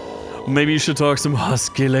ball. Maybe you should talk some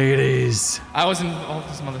husky ladies. I was in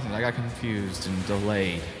some other things. I got confused and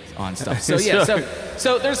delayed on stuff. So yeah,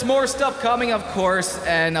 so there's more stuff coming, of course,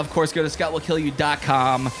 and of course go to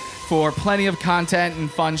ScottWillKillYou.com for plenty of content and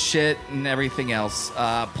fun shit and everything else.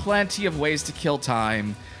 Plenty of ways to kill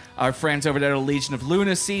time. Our friends over there at Legion of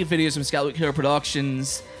Lunacy, videos from Scott Will Killer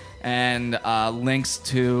Productions, and links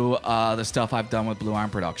to the stuff I've done with Blue Arm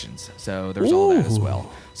Productions. So there's all that as well.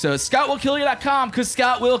 So ScottWillKillYou.com, because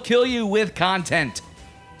Scott will kill you with content.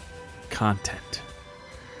 Content.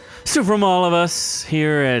 So from all of us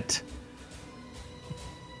here at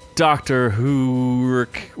Dr. Who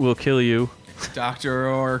Will Kill You. Dr.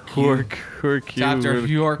 OrkU. OrkU. Dr.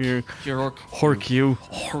 OrkU. OrkU.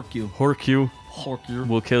 OrkU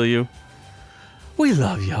will kill you. We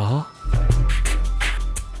love y'all.